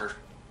this locker.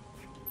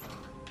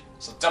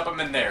 So dump him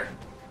in there.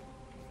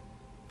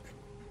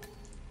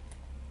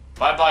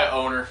 Bye-bye,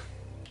 owner.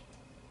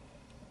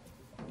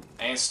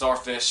 And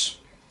Starfish.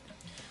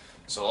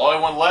 So the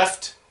only one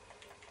left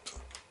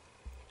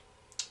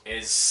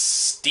is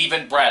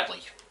Stephen Bradley.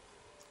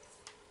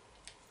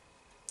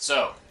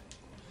 So,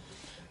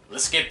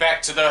 let's get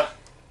back to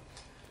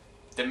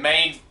the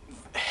main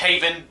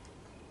Haven,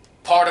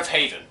 part of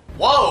Haven.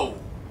 Whoa!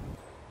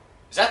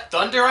 Is that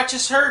thunder I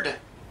just heard?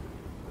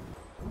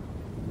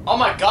 Oh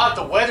my god,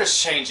 the weather's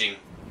changing.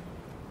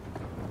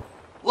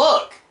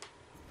 Look!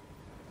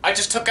 I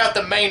just took out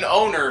the main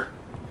owner,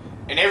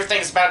 and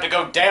everything's about to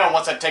go down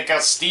once I take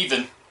out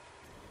Steven.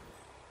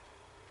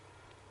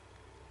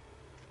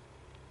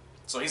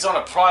 So he's on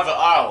a private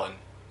island.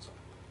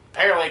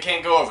 Apparently I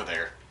can't go over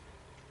there.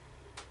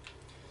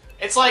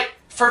 It's like,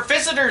 for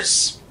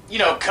visitors, you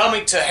know,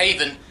 coming to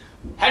Haven,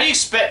 how do you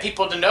expect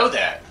people to know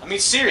that? I mean,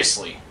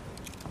 seriously.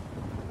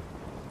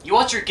 You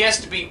want your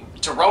guests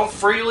to roam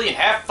freely and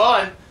have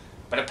fun,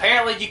 but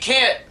apparently you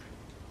can't.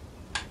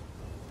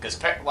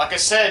 Because, like I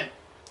said,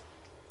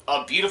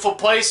 beautiful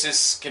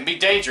places can be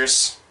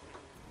dangerous.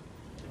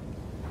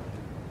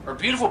 Or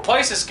beautiful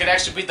places can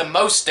actually be the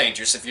most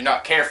dangerous if you're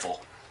not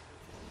careful.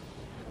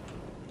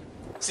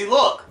 See,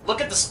 look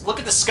at this, look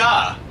at the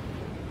sky.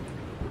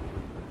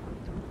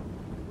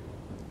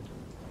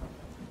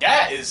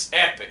 That is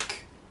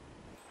epic.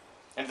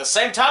 And at the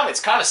same time, it's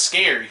kind of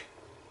scary.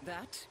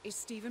 That is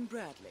Stephen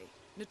Bradley,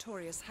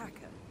 notorious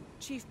hacker,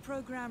 chief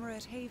programmer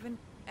at Haven,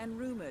 and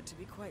rumored to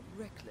be quite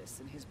reckless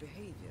in his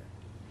behavior.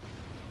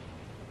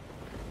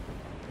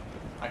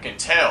 I can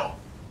tell.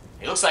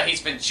 He looks like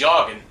he's been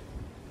jogging.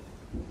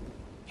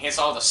 He has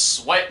all the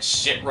sweat and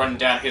shit running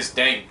down his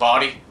dang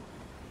body.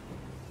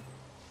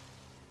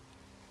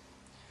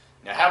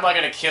 Now, how am I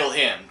going to kill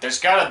him? There's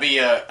got to be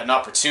an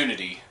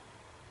opportunity.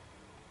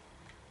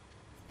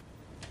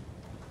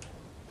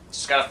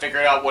 Just got to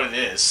figure out what it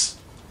is.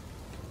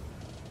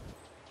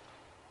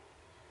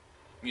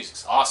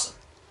 Music's awesome.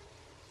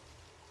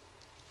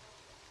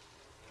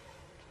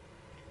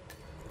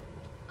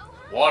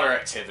 Water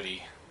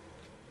activity.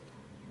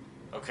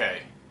 Okay.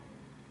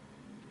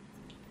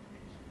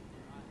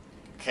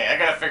 Okay, I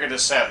gotta figure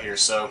this out here,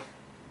 so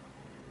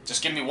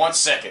just give me 1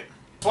 second.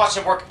 Watch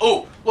him work.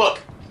 Oh, look!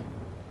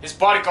 His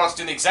bodyguard's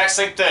doing the exact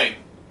same thing.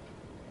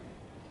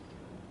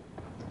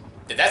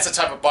 That's the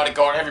type of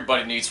bodyguard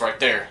everybody needs right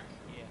there.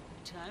 Yeah,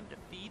 time to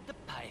feed the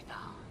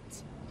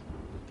pythons.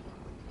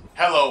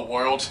 Hello,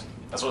 world.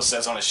 That's what it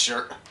says on his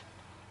shirt.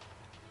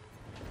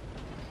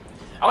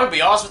 I'm gonna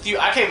be honest with you,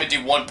 I can't even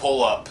do one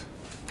pull-up.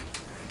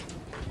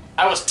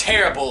 I was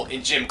terrible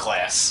in gym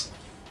class.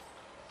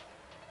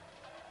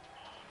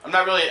 I'm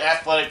not really an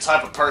athletic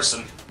type of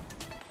person.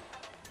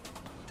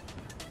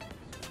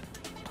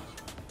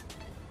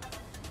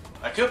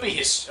 I could be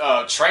his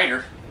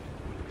trainer.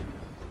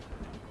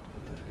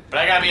 But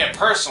I gotta be a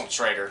personal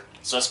trainer.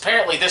 So it's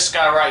apparently this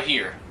guy right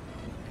here.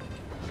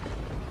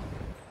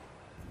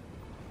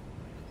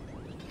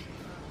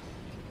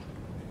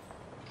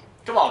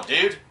 Come on,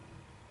 dude.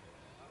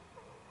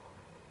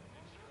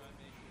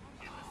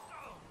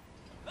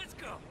 Let's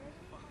go.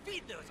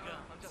 Feed those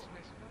guns.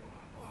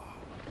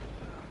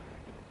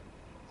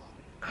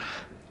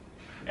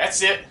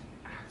 That's it.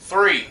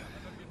 3,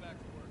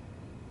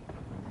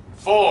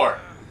 4.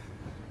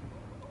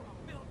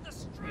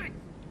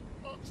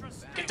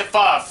 Get to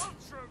 5.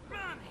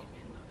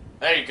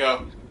 There you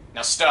go.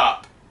 Now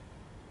stop.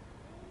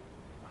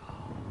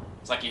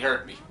 It's like you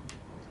heard me.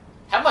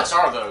 How much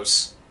are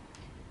those?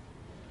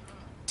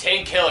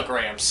 10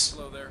 kilograms.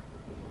 Hello there.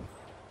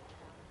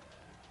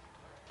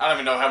 I don't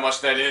even know how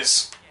much that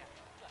is.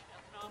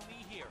 On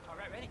me here. All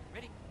right, ready?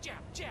 Ready? Jab,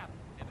 jab.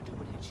 Never do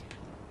what hits you.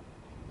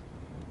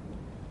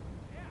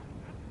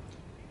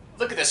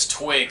 Look at this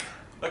twig.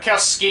 Look how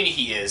skinny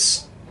he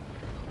is.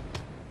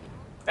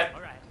 All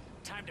right,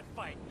 time to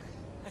fight.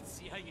 Let's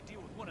see how you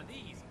deal with one of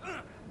these.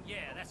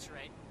 Yeah, that's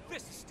right.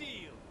 Fist of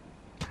steel.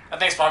 I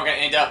think it's probably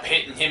gonna end up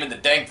hitting him in the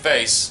dang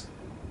face.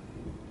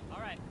 All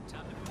right,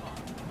 time to move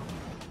on.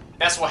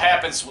 That's what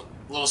happens with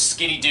little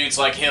skinny dudes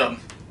like him.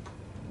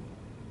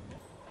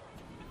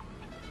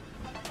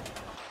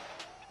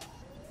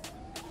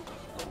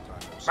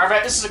 Matter of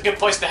fact, this is a good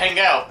place to hang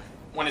out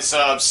when it's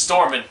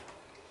storming.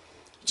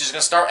 You're just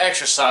gonna start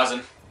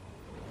exercising.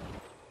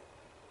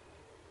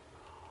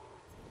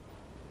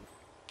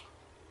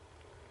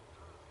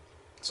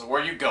 So where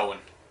are you going?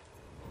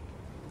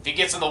 If he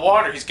gets in the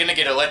water, he's gonna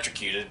get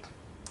electrocuted.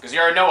 Because you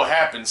already know what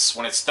happens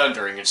when it's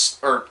thundering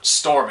or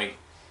storming.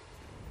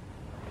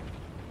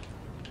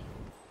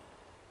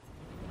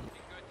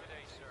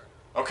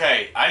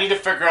 Okay, I need to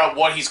figure out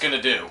what he's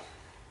gonna do.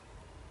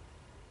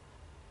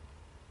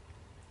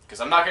 Because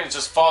I'm not gonna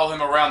just follow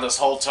him around this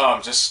whole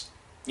time, just,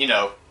 you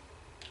know,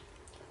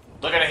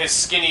 looking at his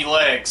skinny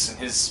legs and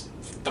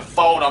the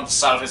fold on the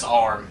side of his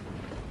arm.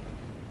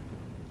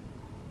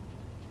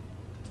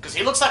 Because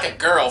he looks like a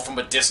girl from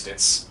a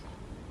distance.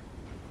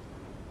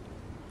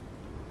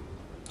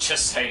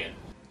 Just saying.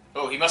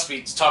 Oh, he must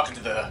be talking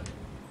to the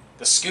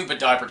scuba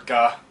diver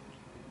guy.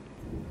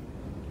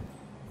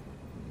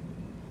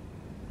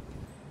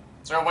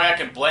 Is there a way I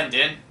can blend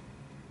in?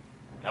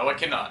 No, I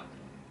cannot.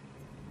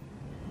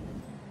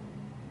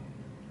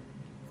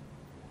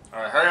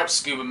 Alright, hurry up,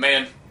 scuba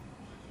man.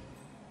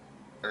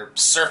 Or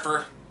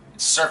surfer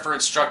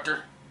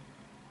instructor.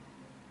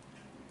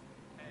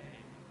 Hey,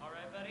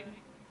 alright, buddy?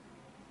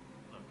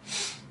 Look,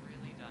 I'm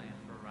really dying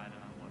for a ride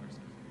on a water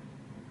scooter.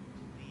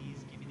 Please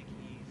give me the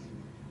keys.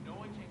 No,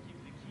 I can't give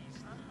you the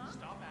keys.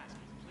 Stop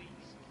asking,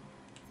 please.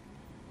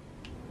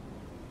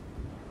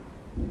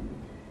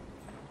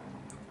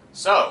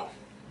 So,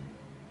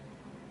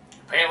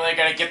 apparently I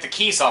gotta get the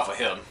keys off of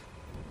him.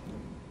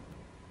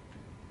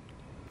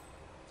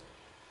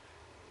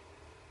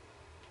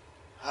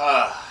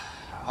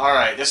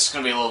 Alright, this is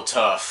gonna be a little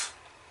tough.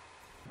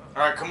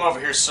 Alright, come over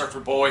here, surfer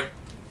boy.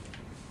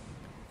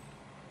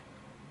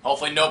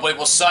 Hopefully nobody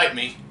will sight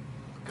me,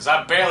 because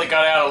I barely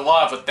got out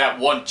alive with that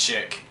one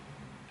chick.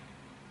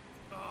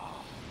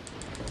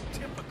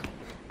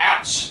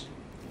 Ouch!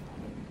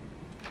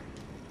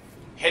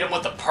 Hit him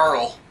with a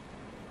pearl.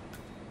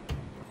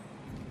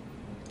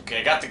 Okay,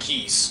 I got the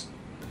keys.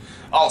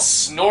 Oh,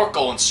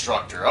 snorkel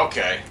instructor,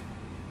 okay.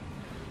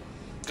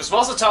 Because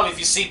most of the time if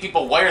you see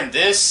people wearing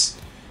this,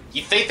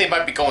 you think they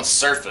might be going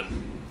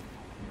surfing.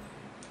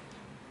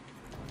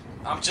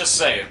 I'm just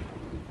saying.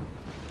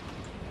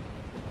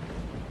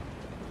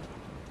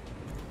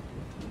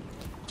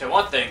 To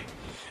one thing,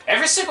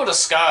 every single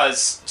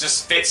disguise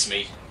just fits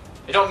me.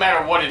 It don't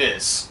matter what it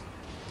is.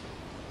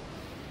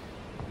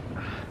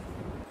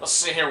 Let's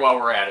sit here while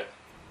we're at it.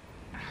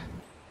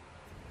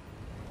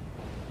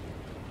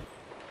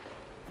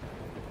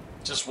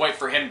 Just wait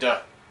for him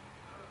to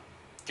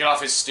get off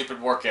his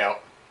stupid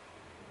workout.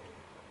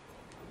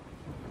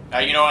 Now,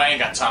 you know what? I ain't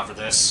got time for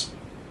this.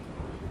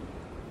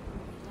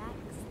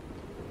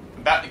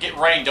 I'm about to get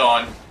rained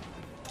on.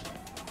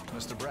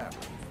 Mr. Bradley,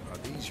 are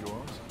these yours?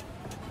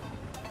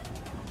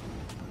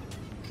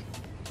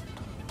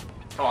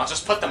 Come on,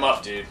 just put them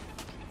up, dude.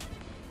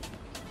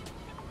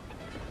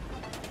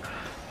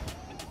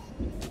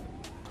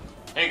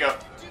 Here you go.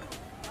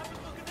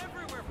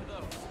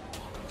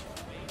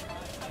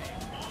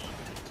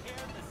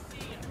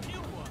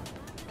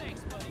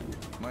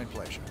 My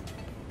pleasure.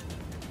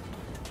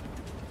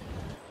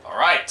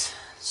 Alright,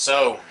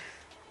 so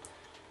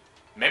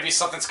maybe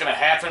something's gonna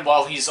happen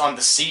while he's on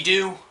the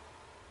Sea-Doo?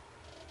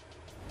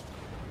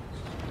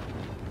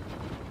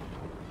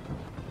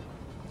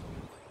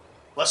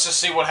 Let's just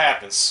see what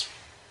happens.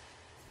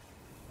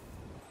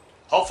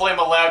 Hopefully I'm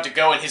allowed to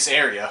go in his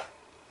area.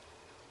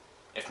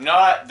 If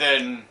not,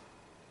 then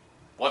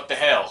what the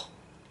hell?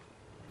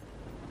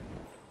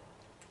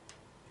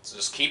 So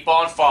just keep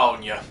on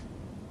following you.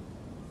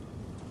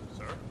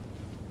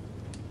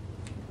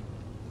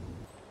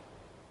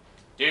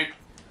 Dude,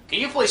 can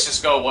you please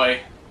just go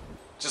away?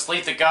 Just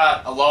leave the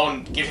guy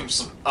alone, give him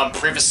some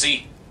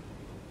privacy.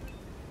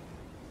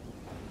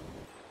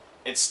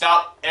 And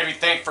stop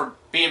everything from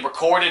being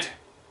recorded.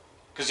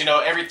 Because, you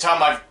know, every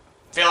time I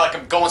feel like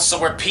I'm going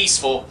somewhere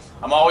peaceful,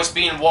 I'm always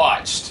being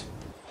watched.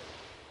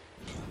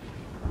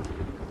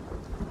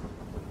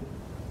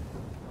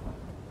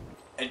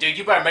 And dude,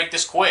 you better make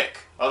this quick.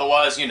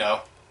 Otherwise, you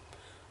know,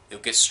 you'll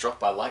get struck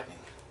by lightning.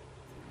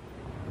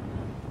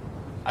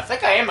 I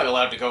think I am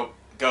allowed to go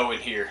in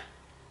here.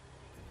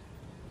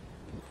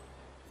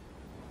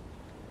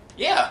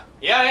 Yeah,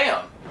 I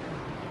am.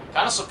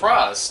 Kind of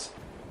surprised.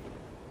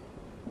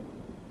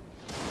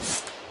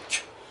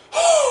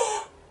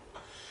 I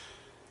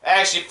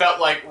actually felt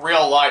like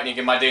real lightning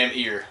in my damn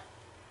ear.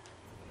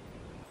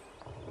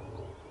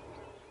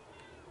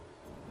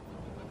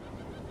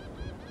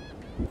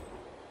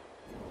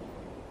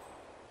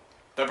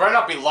 There better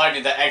not be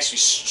lightning that actually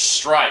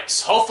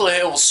strikes. Hopefully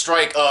it will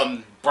strike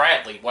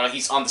Bradley while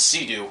he's on the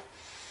Sea-Doo.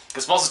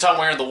 Because most of the time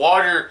when you're in the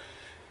water,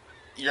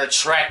 you're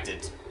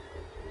attracted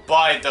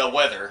by the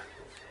weather.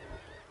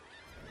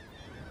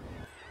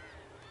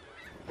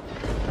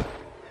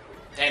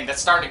 Dang,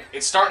 it's starting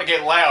to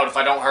get loud if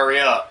I don't hurry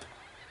up.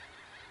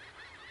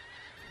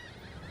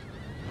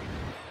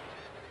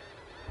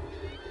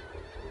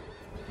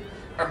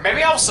 Or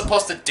maybe I was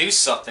supposed to do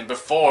something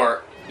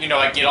before, you know,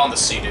 I get on the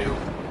Sea-Doo.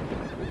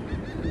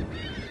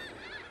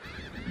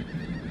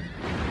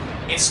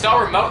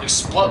 Install remote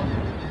explode.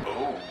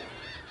 Oh.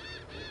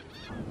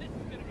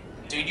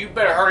 Dude, you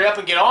better hurry up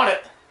and get on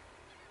it.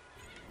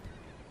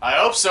 I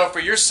hope so,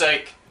 for your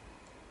sake.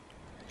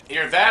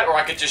 Either that, or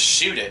I could just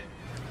shoot it.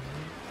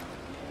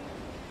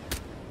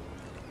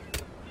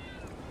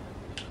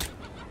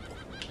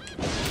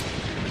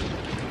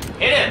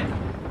 Hit him!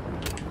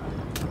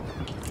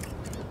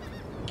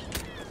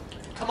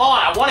 Come on,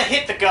 I want to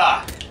hit the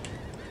guy.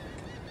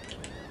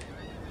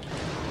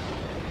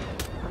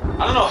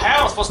 I don't know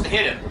how I'm supposed to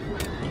hit him.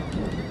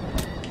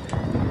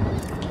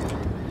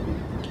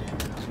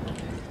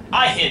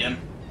 I hit him.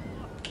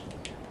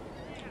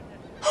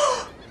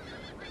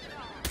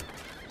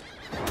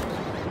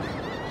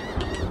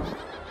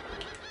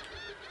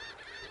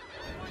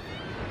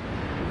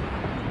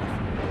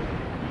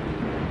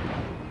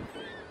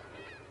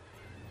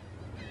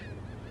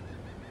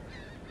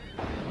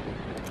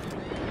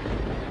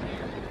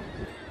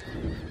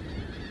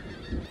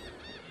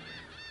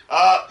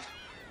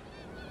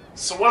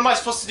 So what am I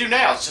supposed to do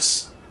now? It's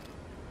just...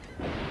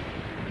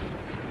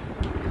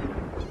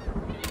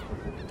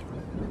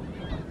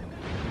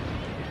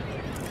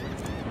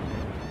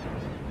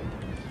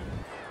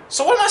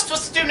 So what am I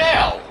supposed to do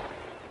now?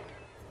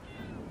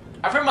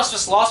 I pretty much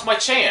just lost my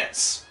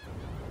chance.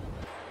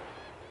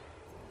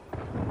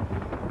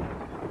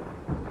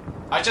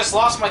 I just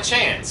lost my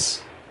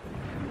chance.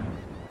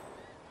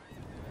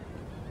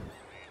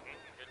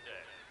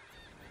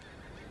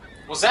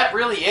 Was that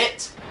really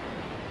it?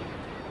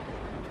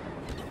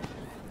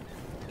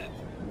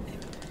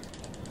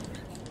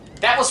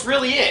 That was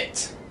really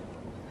it.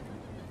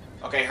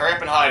 Okay, hurry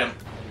up and hide him.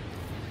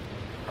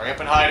 Hurry up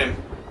and hide him.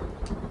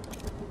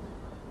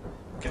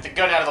 Get the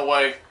gun out of the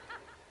way.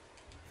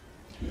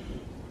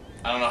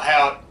 I don't know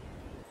how.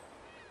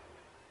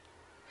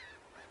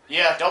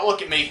 Yeah, don't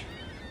look at me.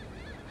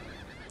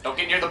 Don't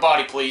get near the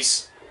body,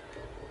 please.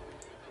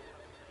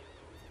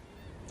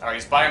 Alright,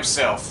 he's by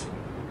himself.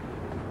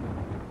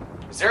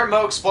 Is there a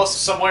Mo explosive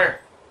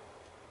somewhere?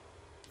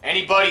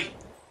 Anybody?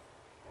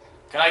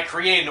 Can I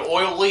create an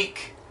oil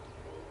leak?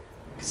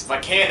 Because if I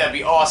can, that'd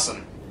be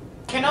awesome.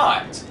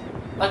 Cannot.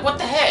 Like, what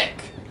the heck?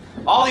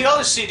 All the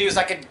other CDs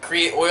I could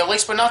create oil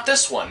leaks, but not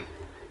this one.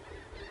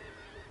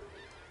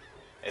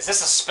 Is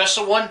this a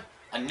special one?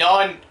 A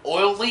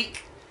non-oil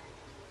leak?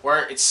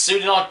 Where it's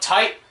suited on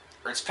tight?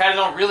 Or it's padded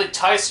on really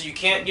tight so you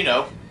can't, you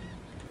know,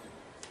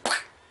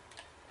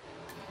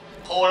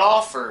 pull it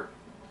off or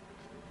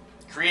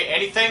create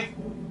anything?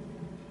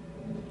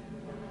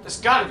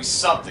 There's gotta be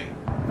something.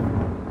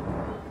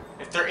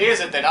 If there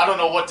isn't, then I don't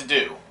know what to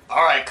do.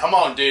 Alright, come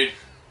on, dude.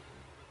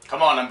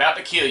 Come on, I'm about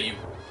to kill you.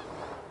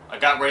 I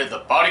got rid of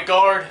the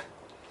bodyguard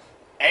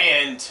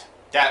and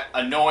that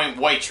annoying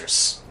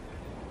waitress.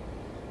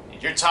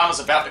 And your time is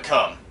about to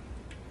come.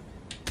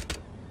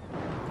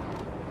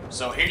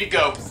 So here you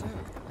go. So,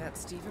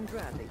 that's Stephen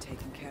Bradley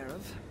taken care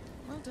of.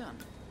 Well done.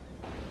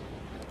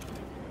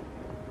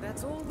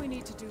 That's all we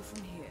need to do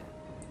from here.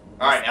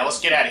 Alright, now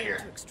let's get out of here.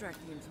 To extract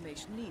the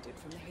information needed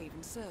from the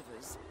Haven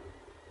servers.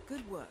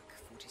 Good work,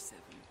 47.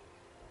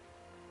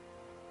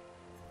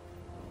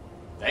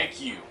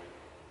 Thank you.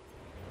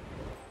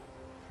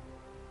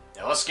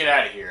 Now let's get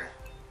out of here.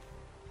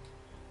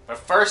 But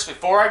first,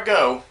 before I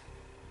go,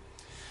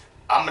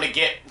 I'm gonna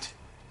get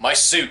my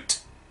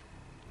suit.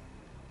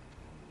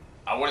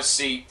 I want to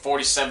see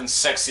 47's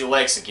sexy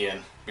legs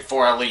again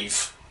before I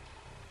leave.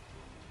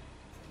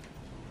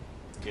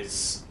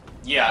 Because,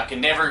 yeah,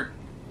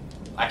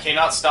 I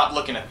cannot stop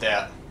looking at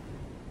that.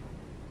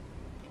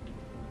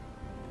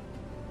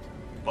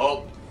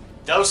 Well,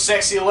 those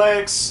sexy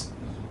legs,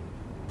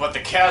 but the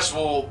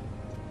casual,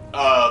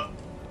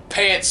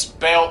 pants,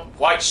 belt,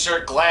 white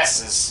shirt,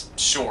 glasses,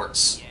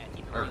 shorts,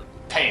 or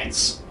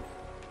pants.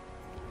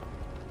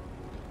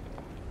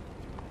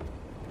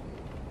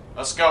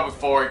 Let's go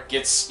before it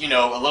gets, you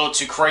know, a little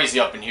too crazy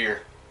up in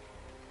here.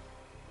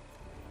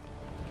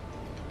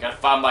 Gotta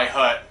find my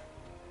hut.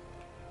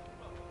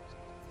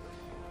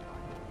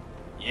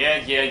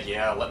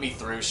 Yeah, let me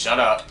through. Shut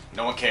up.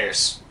 No one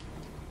cares.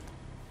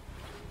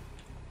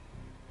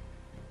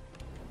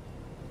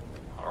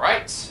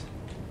 Alright.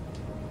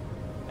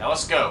 Now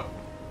let's go.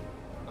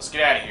 Let's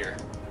get out of here.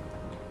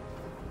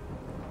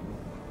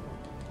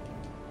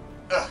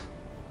 Ugh.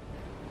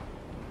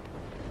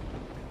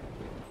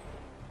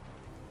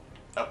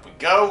 Up we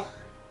go.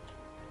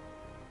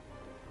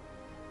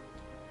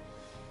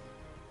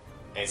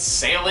 And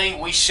sailing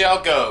we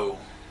shall go.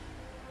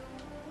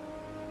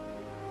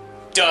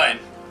 Done.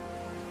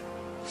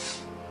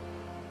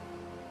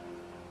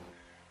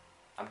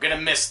 I'm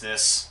gonna miss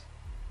this.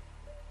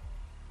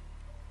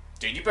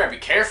 Dude, you better be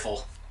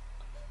careful.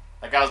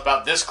 That guy was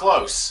about this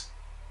close.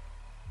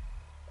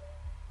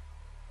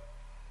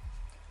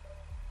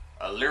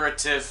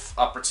 Allurative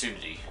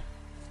opportunity.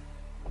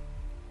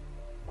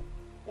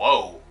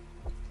 Whoa.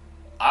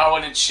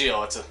 Island and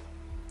chill. It's a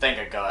thing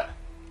I got.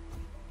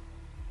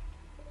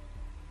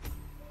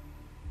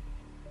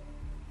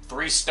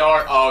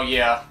 3-star. Oh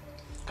yeah,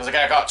 because I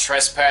got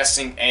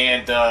trespassing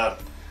and the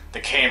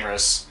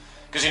cameras.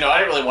 Because, you know, I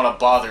didn't really want to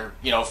bother,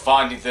 you know,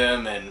 finding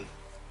them and,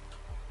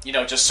 you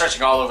know, just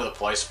searching all over the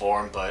place for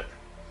them. But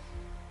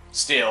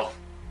still,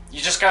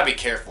 you just gotta be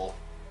careful.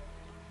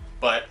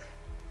 But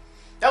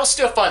that was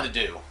still fun to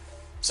do.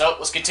 So,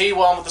 let's continue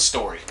on with the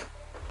story.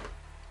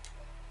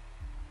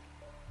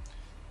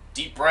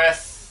 Deep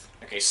breath.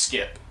 Okay,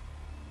 skip.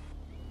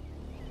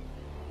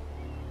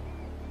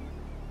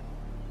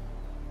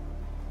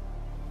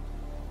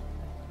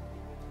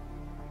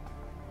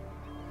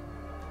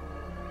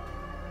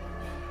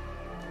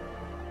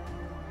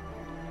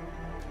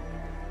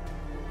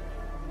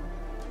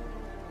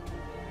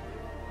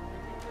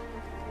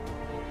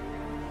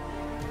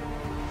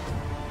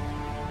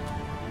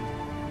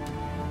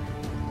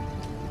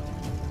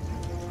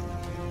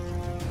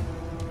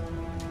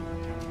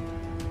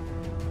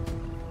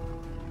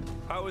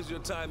 How was your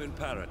time in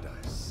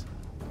paradise?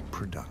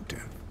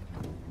 Productive.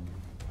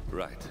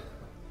 Right.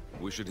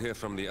 We should hear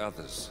from the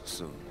others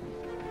soon.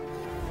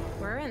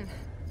 We're in.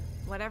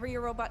 Whatever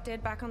your robot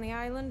did back on the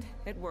island,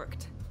 it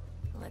worked.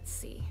 Let's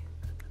see.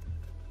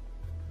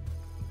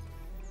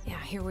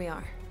 Yeah, here we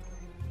are.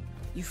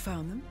 You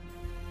found them?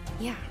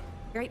 Yeah,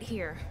 right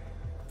here.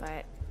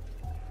 But...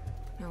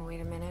 oh,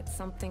 wait a minute.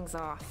 Something's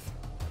off.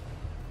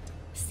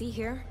 See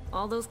here?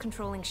 All those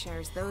controlling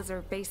shares, those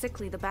are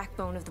basically the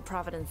backbone of the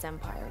Providence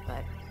Empire,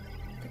 but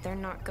they're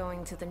not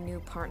going to the new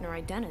partner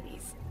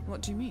identities.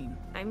 What do you mean?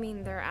 I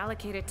mean, they're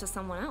allocated to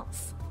someone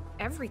else.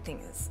 Everything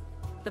is.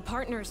 The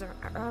partners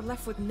are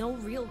left with no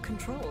real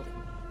control.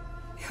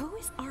 Who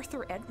is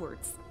Arthur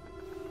Edwards?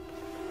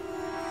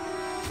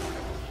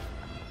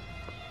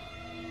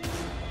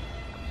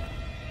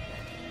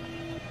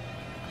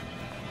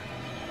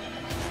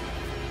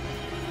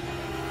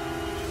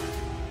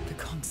 The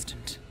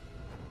Constant.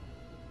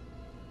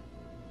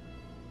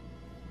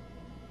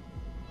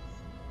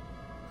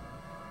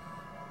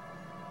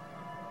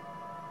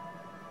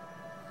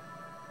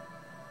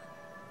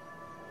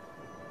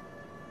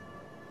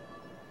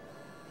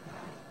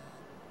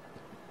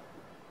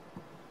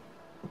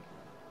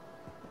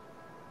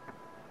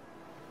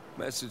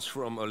 Message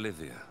from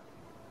Olivia.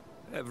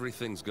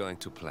 Everything's going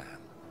to plan.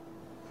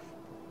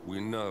 We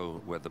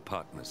know where the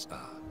partners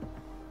are.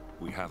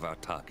 We have our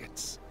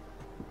targets.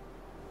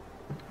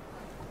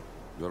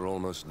 You're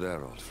almost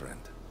there, old friend.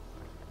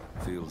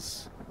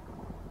 Feels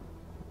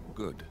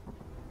good,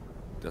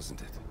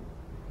 doesn't it?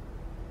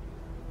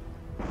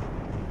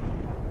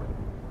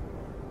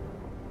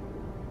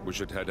 We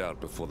should head out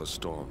before the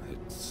storm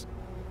hits.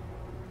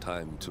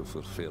 Time to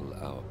fulfill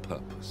our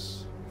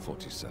purpose,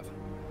 47.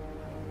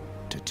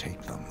 To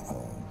take them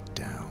all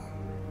down.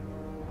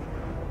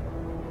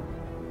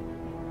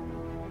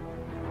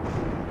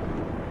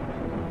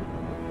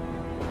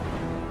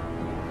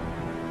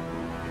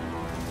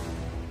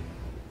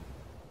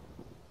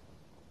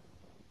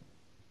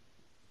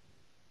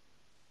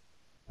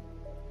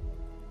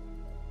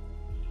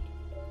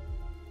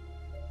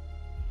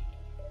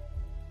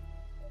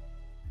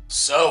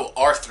 So,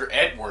 Arthur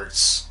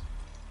Edwards.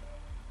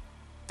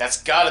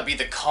 That's gotta be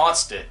the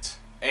Constant.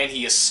 And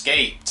he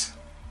escaped.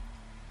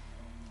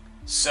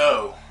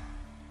 So,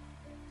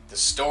 the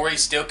story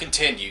still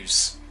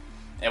continues.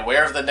 And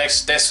wherever the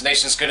next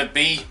destination is gonna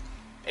be,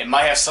 it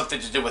might have something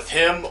to do with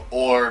him,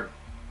 or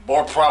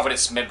more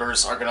Providence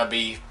members are gonna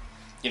be,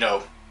 you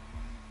know,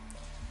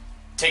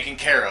 taken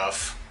care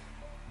of.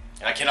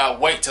 And I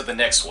cannot wait till the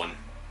next one.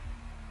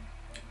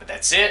 But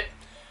that's it.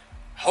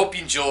 Hope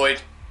you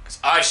enjoyed, because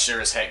I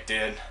sure as heck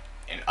did.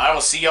 And I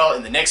will see y'all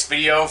in the next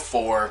video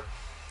for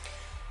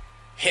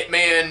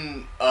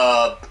Hitman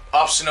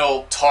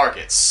optional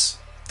targets.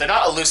 They're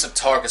not elusive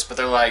targets, but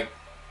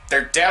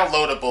they're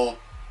downloadable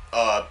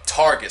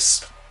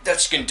targets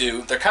that you can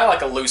do. They're kind of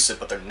like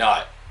elusive, but they're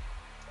not.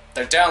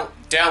 They're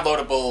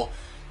downloadable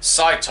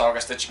side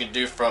targets that you can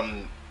do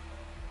from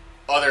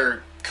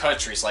other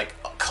countries like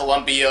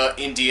Colombia,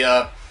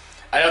 India.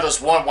 I know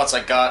there's one once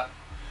I got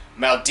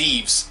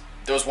Maldives.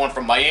 There was one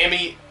from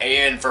Miami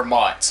and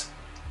Vermont.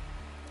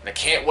 And I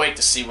can't wait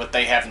to see what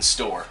they have in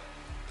store.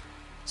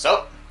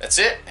 So, that's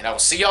it, and I will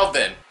see y'all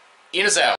then. Ian is out.